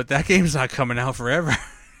awesome, but that game's not coming out forever.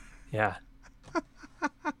 Yeah.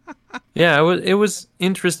 Yeah, it was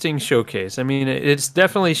interesting showcase. I mean, it's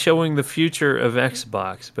definitely showing the future of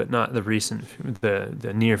Xbox, but not the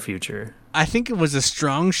the near future. I think it was a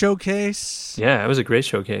strong showcase, Yeah, it was a great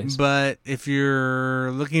showcase. but if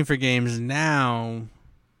you're looking for games now,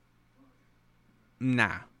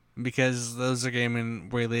 nah, because those are gaming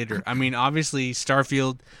way later. I mean, obviously,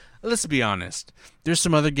 Starfield. Let's be honest. There's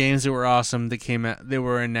some other games that were awesome that came out. They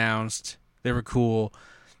were announced. They were cool,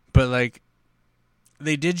 but like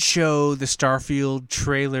they did show the Starfield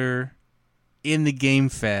trailer in the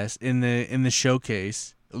GameFest in the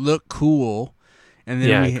showcase. It looked cool, and then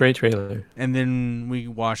Yeah, great trailer. and then we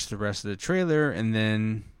watched the rest of the trailer, and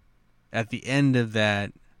then at the end of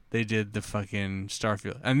that, they did the fucking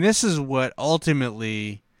Starfield. And this is what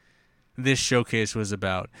ultimately this showcase was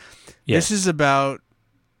about. Yes. This is about,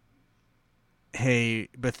 hey,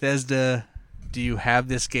 Bethesda, do you have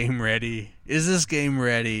this game ready? Is this game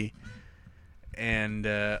ready? And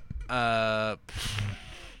let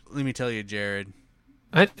me tell you, Jared,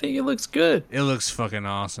 I think it looks good. it looks fucking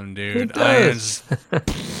awesome, dude. It does.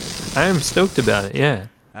 I am stoked about it.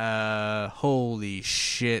 Yeah. Holy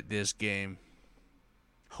shit, this game.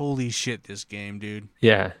 Holy shit, this game, dude.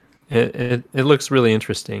 Yeah. It looks really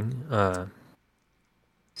interesting.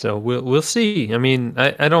 So we'll see. I mean,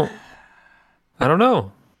 I don't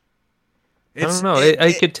know. I don't know.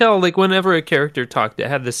 I could tell, like, whenever a character talked, it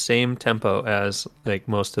had the same tempo as like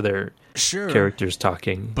most of their characters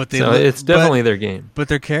talking. But it's definitely their game. But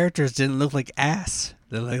their characters didn't look like ass.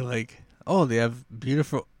 They're like oh, they have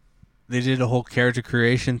beautiful. They did a whole character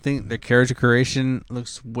creation thing. Their character creation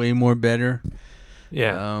looks way more better.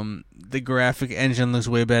 Yeah. The graphic engine looks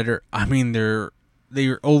way better. I mean, they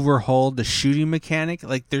overhauled the shooting mechanic.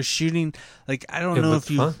 Like they're shooting. Like I don't know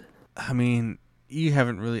if you. Fun. I mean, you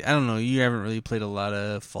haven't really. I don't know. You haven't really played a lot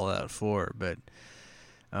of Fallout 4, but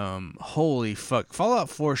holy fuck, Fallout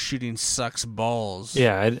 4 shooting sucks balls.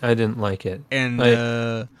 Yeah, I didn't like it. And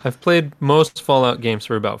I've played most Fallout games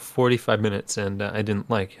for about 45 minutes, and I didn't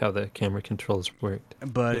like how the camera controls worked.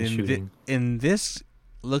 But in this,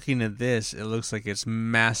 looking at this, it looks like it's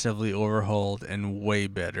massively overhauled and way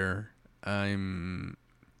better. I'm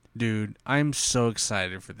so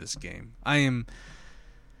excited for this game. I'm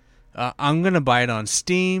gonna buy it on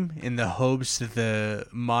Steam in the hopes that the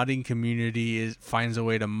modding community finds a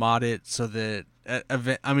way to mod it so that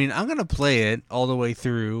I'm gonna play it all the way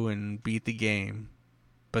through and beat the game,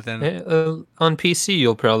 but then on PC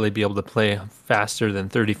you'll probably be able to play faster than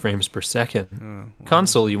 30 frames per second. Well.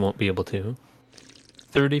 Console you won't be able to.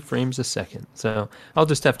 30 frames a second. So I'll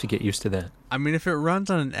just have to get used to that. I mean, if it runs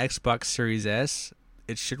on an Xbox Series S,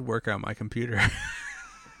 it should work on my computer.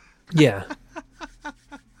 Yeah.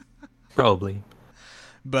 Probably.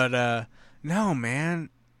 But no, man.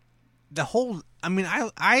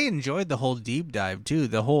 I enjoyed the whole deep dive too.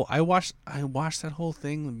 I watched that whole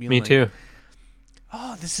thing and being Me too.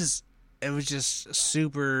 Oh, it was just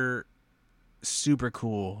super super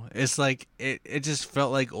cool. It's like it just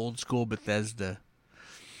felt like old school Bethesda.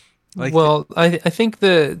 Like, well, I think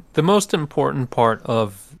the most important part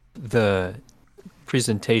of the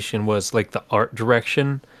presentation was like the art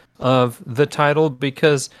direction of the title,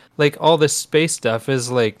 because like all this space stuff is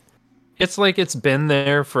like it's been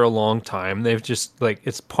there for a long time. They've just like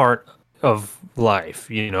it's part of life,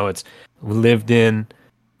 it's lived in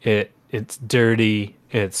it's dirty,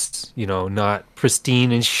 it's not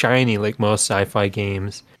pristine and shiny like most sci-fi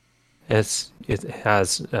games. It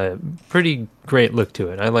has a pretty great look to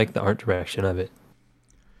it. I like the art direction of it.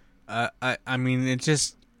 I mean, it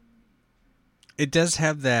does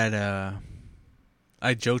have that.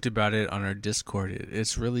 I joked about it on our Discord.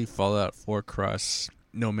 It's really Fallout 4 cross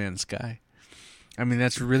No Man's Sky. I mean,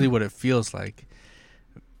 that's really what it feels like.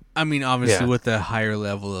 I mean, obviously with a higher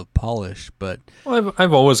level of polish, but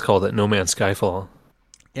I've always called it No Man's Skyfall.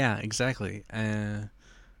 Yeah, exactly.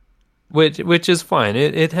 Which is fine.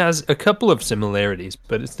 It has a couple of similarities,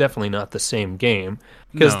 but it's definitely not the same game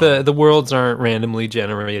because the worlds aren't randomly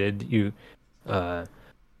generated.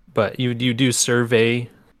 But you do survey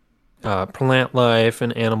plant life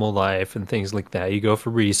and animal life and things like that. You go for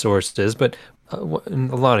resources, but a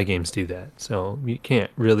lot of games do that. So you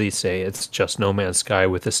can't really say it's just No Man's Sky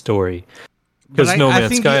with a story, because No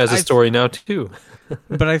Man's Sky has a story now too.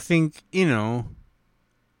 But I think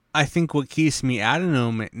I think what keeps me out of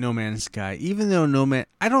No Man's Sky, even though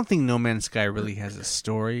I don't think No Man's Sky really has a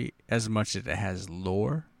story as much as it has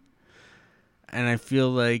lore. And I feel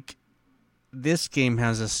like this game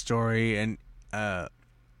has a story and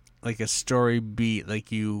like a story beat,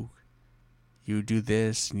 like you do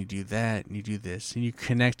this and you do that and you do this and you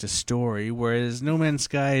connect a story, whereas No Man's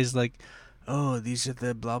Sky is like oh, these are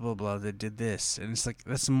the blah blah blah that did this, and it's like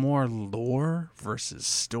that's more lore versus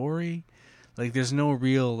story. Like there's no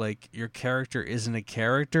real like your character isn't a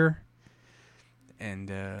character,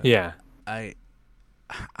 and Yeah. I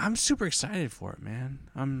I'm super excited for it, man.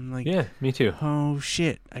 I'm like, Yeah, me too. oh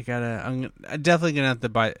shit, I'm definitely gonna have to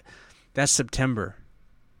buy. That's September,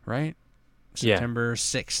 right? Yeah. September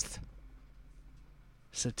 6th.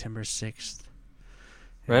 September 6th.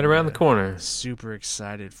 Right around the corner. Super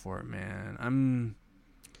excited for it, man.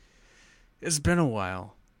 It's been a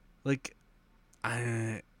while. Like,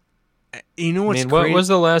 you know I what's mean, what crazy? was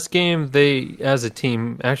the last game they, as a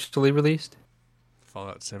team, actually released?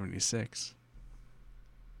 Fallout 76.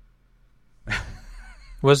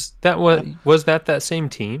 Was that same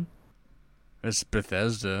team? It's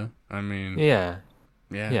Bethesda. I mean, Yeah.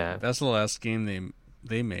 yeah. That's the last game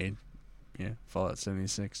they made. Yeah, Fallout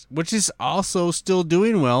 76, which is also still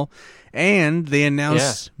doing well, and they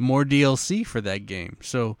announced more DLC for that game.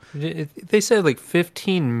 So They said like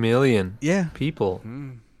 15 million people.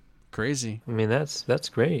 Crazy. I mean, that's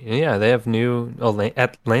great. And yeah, they have new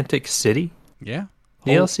Atlantic City Yeah.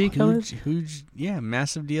 DLC coming. Huge, yeah,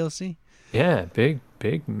 massive DLC. Yeah, big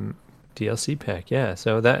DLC pack. Yeah,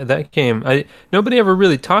 so that game, nobody ever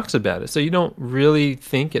really talks about it. So you don't really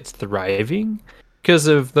think it's thriving because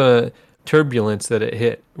of the turbulence that it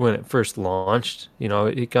hit when it first launched. You know,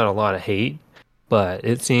 it got a lot of hate, but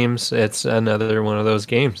it seems it's another one of those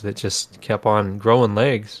games that just kept on growing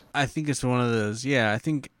legs. I think it's one of those. Yeah, I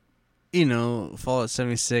think Fallout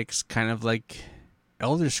 76 kind of like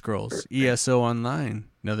Elder Scrolls ESO Online,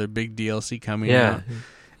 another big DLC coming out.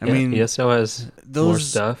 I mean, ESO has more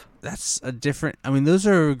stuff. That's a different. I mean, those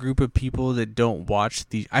are a group of people that don't watch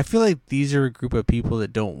the. I feel like these are a group of people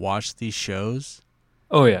that don't watch these shows.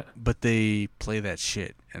 Oh yeah, but they play that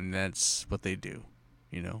shit, and that's what they do.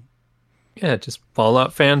 Yeah, just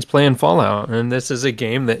Fallout fans playing Fallout, and this is a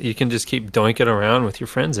game that you can just keep doinking around with your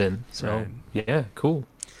friends in. So yeah, cool.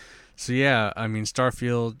 So yeah, I mean,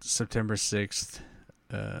 Starfield, September 6th.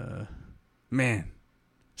 Man,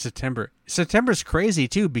 September's crazy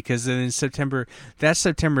too, because then in September, that's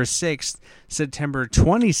September 6th, September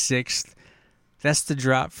 26th. That's the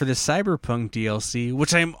drop for the Cyberpunk DLC,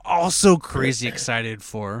 which I'm also crazy excited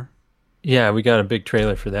for. Yeah, we got a big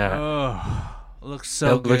trailer for that. Oh, looks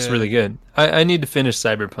so good. Looks really good. I need to finish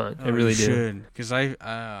Cyberpunk. I really do. Should, because I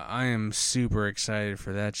am super excited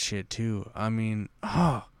for that shit too. I mean,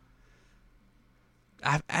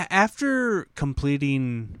 after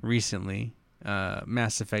completing recently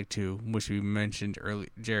Mass Effect 2, which we mentioned earlier,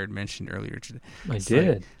 Jared mentioned earlier today. I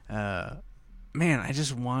did. Man, I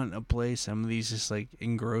just want to play some of these just like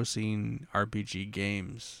engrossing RPG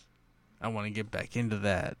games. I want to get back into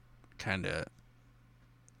that kind of,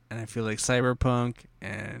 and I feel like Cyberpunk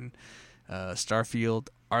and Starfield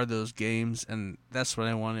are those games, and that's what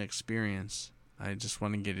I want to experience. I just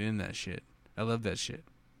want to get in that shit. I love that shit.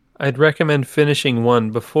 I'd recommend finishing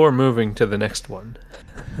one before moving to the next one.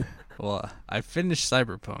 Well, I finished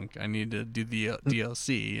Cyberpunk. I need to do the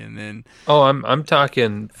DLC, and then. Oh, I'm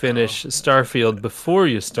talking finish Starfield before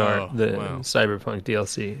you start the Cyberpunk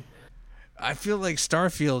DLC. I feel like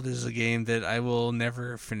Starfield is a game that I will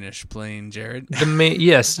never finish playing, Jared.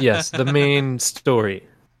 Yes, the main story.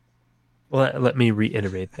 Let me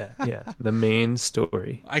reiterate that. Yeah, the main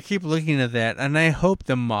story. I keep looking at that, and I hope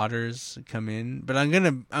the modders come in. But I'm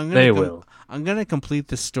gonna complete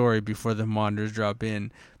the story before the modders drop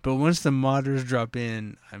in. But once the modders drop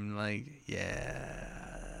in, I'm like, you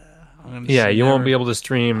won't be able to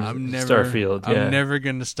stream Starfield. Yeah. I'm never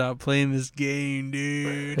gonna stop playing this game,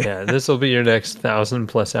 dude. Yeah, this will be your next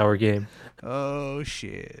 1,000+ hour game. Oh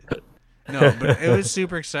shit! No, but it was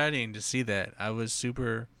super exciting to see that. I was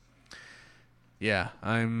super. Yeah,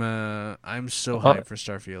 I'm so hyped for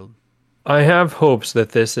Starfield. I have hopes that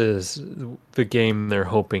this is the game they're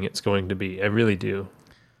hoping it's going to be. I really do.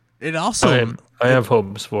 It also I have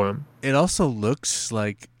hopes for them. It also looks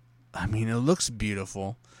like, I mean, it looks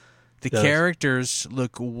beautiful. The characters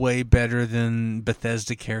look way better than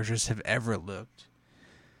Bethesda characters have ever looked.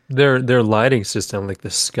 Their lighting system, like the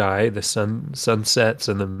sky, the sunsets,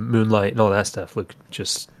 and the moonlight, and all that stuff, look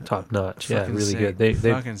just top notch. Yeah, really sick. good. They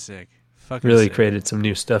fucking sick. Really created some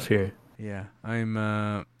new stuff here. Yeah,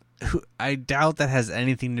 I doubt that has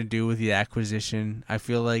anything to do with the acquisition. I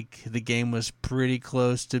feel like the game was pretty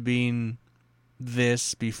close to being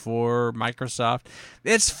this before Microsoft.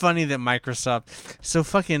 It's funny that Microsoft, so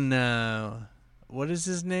fucking what is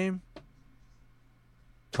his name?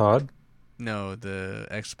 Todd? No, the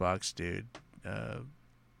Xbox dude.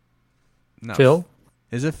 Phil?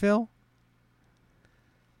 Is it Phil?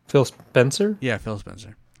 Phil Spencer? Yeah, Phil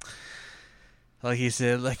Spencer. like he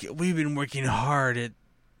said, like, we've been working hard at,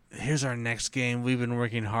 here's our next game, we've been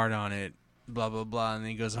working hard on it, blah, blah, blah. And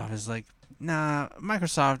then he goes off, it's like, nah,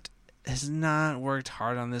 Microsoft has not worked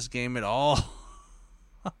hard on this game at all.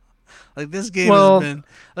 Like, this game has been,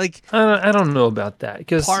 like... I don't know about that,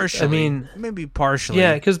 because, partially. I mean... Maybe partially.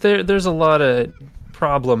 Yeah, because there's a lot of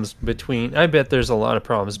problems between... I bet there's a lot of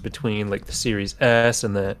problems between, like, the Series S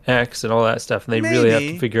and the X and all that stuff, and they really have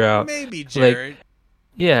to figure out... Maybe, Jared. Like,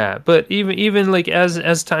 yeah, but even like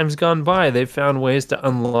as time's gone by, they've found ways to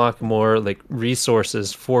unlock more like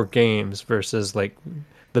resources for games versus like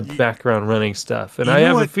the background running stuff. And I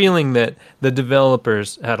have a feeling that the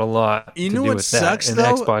developers had a lot to do with that. And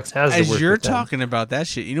Xbox has to work with them. As you're talking about that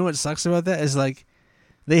shit, you know what sucks about that is like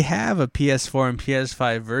they have a PS4 and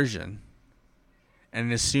PS5 version,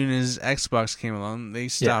 and as soon as Xbox came along, they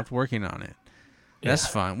stopped working on it. That's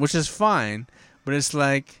fine, which is fine, but it's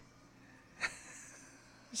like.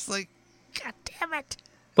 It's like, God damn it.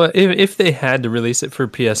 But if they had to release it for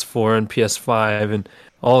PS4 and PS5 and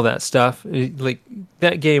all that stuff, like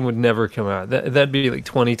that game would never come out. That'd be like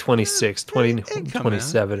 2026,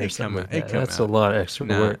 2027 or something like that. That's a lot of extra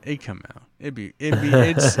work. It'd come out.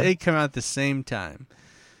 It'd come out at the same time.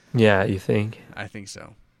 Yeah, you think? I think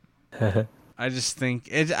so. I just think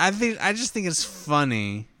it's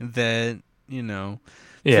funny that, you know,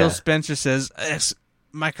 Phil Spencer says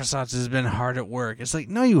Microsoft has been hard at work. It's like,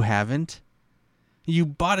 no, you haven't. You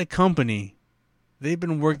bought a company. They've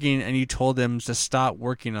been working, and you told them to stop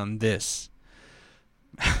working on this.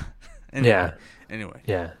 Anyway,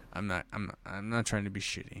 Yeah. I'm not trying to be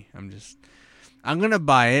shitty. I'm gonna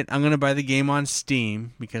buy it. I'm gonna buy the game on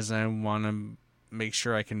Steam because I want to make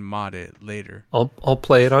sure I can mod it later. I'll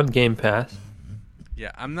play it on Game Pass.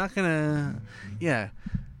 Yeah, I'm not gonna. Yeah,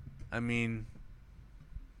 I mean.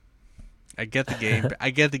 I get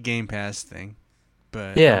the Game Pass thing,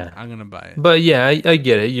 but I'm gonna buy it. But yeah, I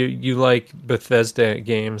get it. You like Bethesda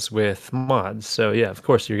games with mods, so yeah, of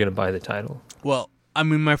course you're gonna buy the title. Well, I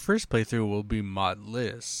mean, my first playthrough will be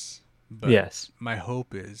modless. But yes. My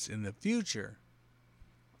hope is in the future,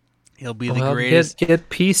 it'll be the greatest. Get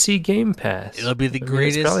PC Game Pass. It'll be the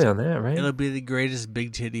greatest. It's probably on that, right? It'll be the greatest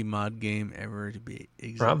big titty mod game ever to be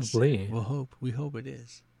exist. Probably. We hope it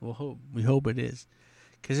is. We hope it is.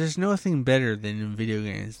 Because there's nothing better than in video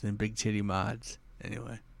games than big titty mods.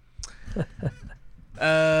 Anyway.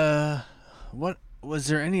 What was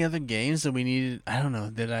there any other games that we needed? I don't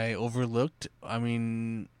know. That I overlooked? I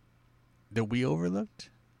mean, that we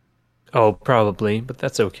overlooked? Oh, probably, but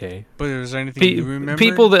that's okay. But is there anything you remember?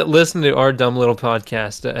 People that listen to our dumb little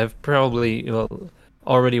podcast have probably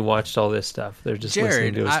already watched all this stuff. They're just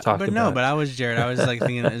listening to us talk about it. But I was Jared. I was like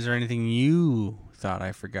thinking, is there anything you thought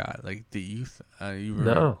I forgot? Like that you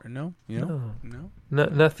remember? No.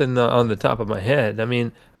 Nothing on the top of my head. I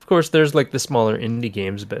mean, of course, there's like the smaller indie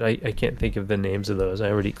games, but I can't think of the names of those. I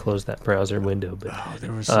already closed that browser window. But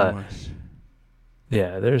there was so much.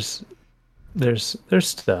 Yeah, there's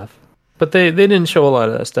stuff, but they didn't show a lot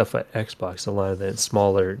of that stuff at Xbox. A lot of the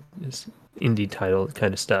smaller indie title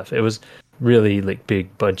kind of stuff. It was really like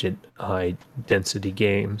big budget, high density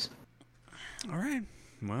games. All right.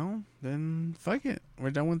 Well, then fuck it.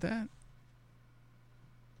 We're done with that.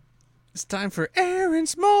 It's time for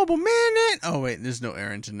Aaron's Mobile Minute. Oh, wait. There's no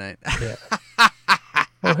Aaron tonight. Yeah.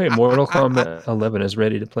 Oh, hey. Mortal Kombat 11 is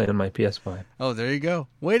ready to play on my PS5. Oh, there you go.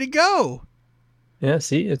 Way to go. Yeah,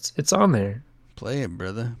 see? It's on there. Play it,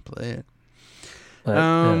 brother. Play it. But,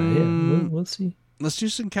 yeah, we'll see. Let's do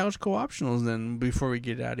some couch co-optionals then before we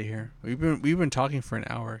get out of here. We've been talking for an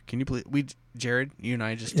hour. Can you believe Jared, you and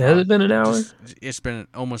I just talked. Has it been an hour? It's been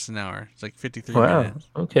almost an hour. It's like 53 wow. minutes.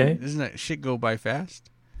 Okay. Doesn't that shit go by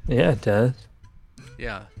fast? Yeah, it does.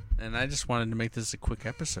 Yeah. And I just wanted to make this a quick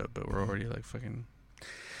episode, but we're already like fucking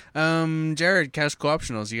Jared, couch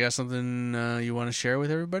co-optionals. You got something you want to share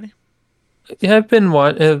with everybody? Yeah, I've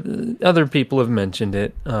been other people have mentioned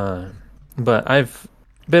it. But I've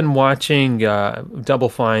been watching Double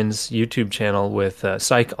Fine's YouTube channel with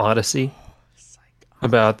Psych Odyssey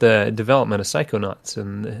about the development of Psychonauts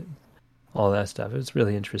and all that stuff. It's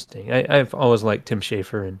really interesting. I've always liked Tim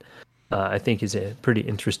Schafer, and I think he's a pretty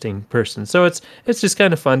interesting person. So it's just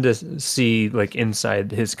kind of fun to see like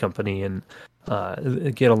inside his company and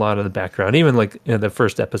get a lot of the background. Even like the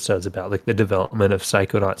first episodes about like the development of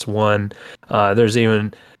Psychonauts 1. There's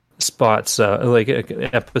even spots like an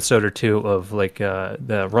episode or two of like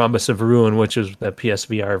the Rhombus of Ruin, which is the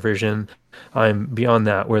PSVR version. I'm beyond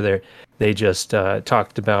that, where they just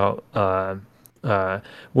talked about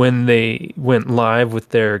when they went live with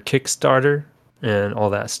their Kickstarter and all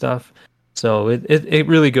that stuff. So it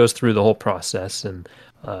really goes through the whole process and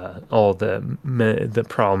all the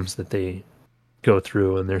problems that they go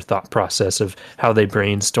through and their thought process of how they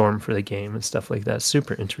brainstorm for the game and stuff like that.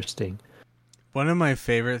 Super interesting. One of my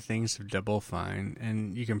favorite things of Double Fine,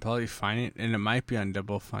 and you can probably find it, and it might be on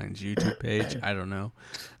Double Fine's YouTube page. I don't know.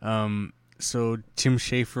 So Tim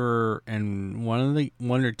Schafer and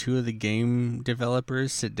one or two of the game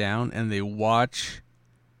developers sit down and they watch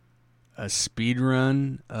a speed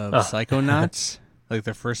run of Psychonauts, like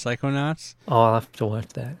the first Psychonauts. Oh, I'll have to watch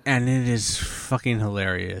that. And it is fucking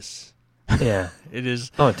hilarious. Yeah, it is.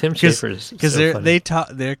 Oh, Tim Schafer is because so funny.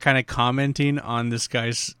 they're kind of commenting on this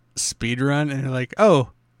guy's speed run, and they're like, "Oh,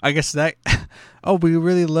 I guess that. Oh, we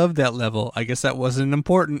really loved that level. I guess that wasn't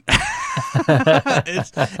important."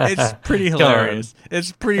 it's pretty hilarious.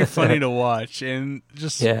 It's pretty funny to watch, and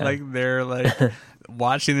just like they're like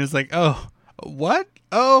watching. It's like, oh, what?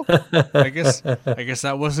 Oh, I guess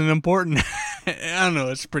that wasn't important. I don't know.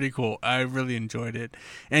 It's pretty cool. I really enjoyed it,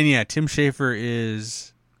 and yeah, Tim Schafer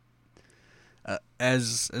is.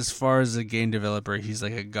 As far as a game developer, he's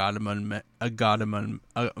like a god among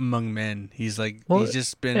men. He's like he's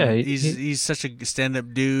just been he's such a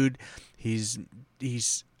stand-up dude. He's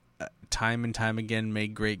time and time again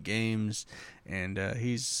made great games, and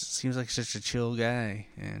seems like such a chill guy.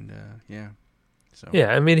 And so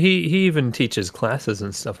I mean he even teaches classes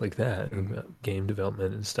and stuff like that, game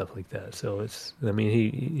development and stuff like that. So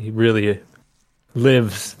he really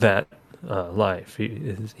lives that life.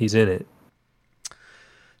 He's in it.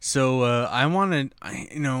 So I want to,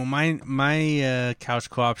 my couch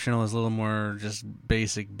co-optional is a little more just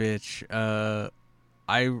basic bitch.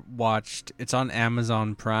 I watched, it's on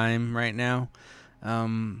Amazon Prime right now,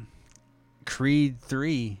 Creed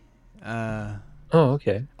 3.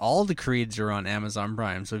 Okay. All the Creeds are on Amazon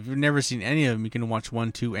Prime. So if you've never seen any of them, you can watch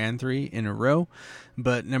 1, 2, and 3 in a row.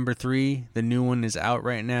 But number 3, the new one, is out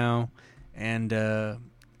right now. And I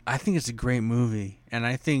think it's a great movie. And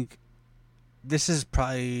I think this is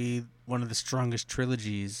probably one of the strongest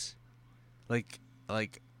trilogies. Like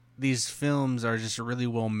these films are just really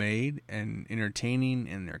well made and entertaining,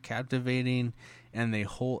 and they're captivating, and they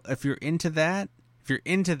hold. If you're into that,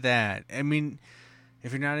 I mean,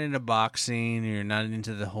 if you're not into boxing or you're not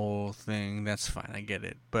into the whole thing, that's fine. I get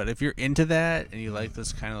it. But if you're into that and you like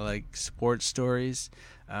those kind of like sports stories,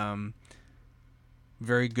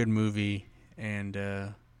 very good movie,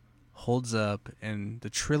 and holds up, and the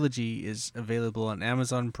trilogy is available on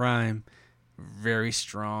Amazon Prime. Very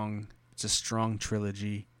strong. It's a strong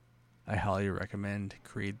trilogy. I highly recommend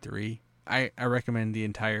Creed 3. I recommend the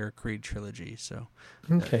entire Creed trilogy. So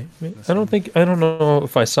okay, I don't know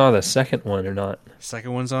if I saw the second one or not.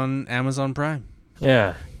 Second one's on Amazon Prime.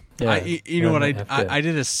 Yeah. You know what I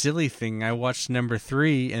did a silly thing. I watched number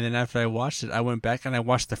 3, and then after I watched it, I went back and I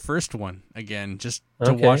watched the first one again just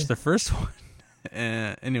to watch the first one.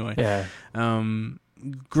 Anyway,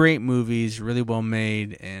 great movies, really well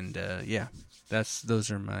made, and that's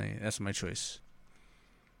my choice.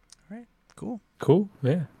 All right, cool,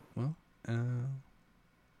 yeah.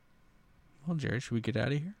 Well, Jared, should we get out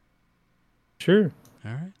of here? Sure.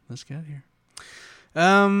 All right, let's get out of here.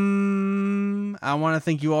 I want to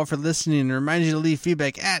thank you all for listening and remind you to leave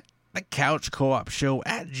feedback at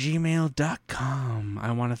thecouchcoopshow@gmail.com.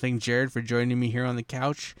 I want to thank Jared for joining me here on the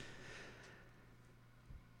couch.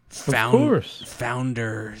 Of course.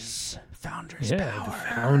 Founders power. The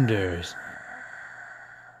founders.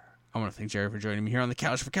 I want to thank Jared for joining me here on the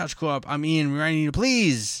couch for Couch Co-op. I'm Ian, reminding you to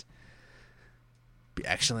please be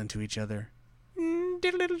excellent to each other.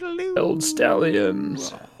 Old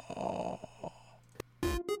stallions. Oh.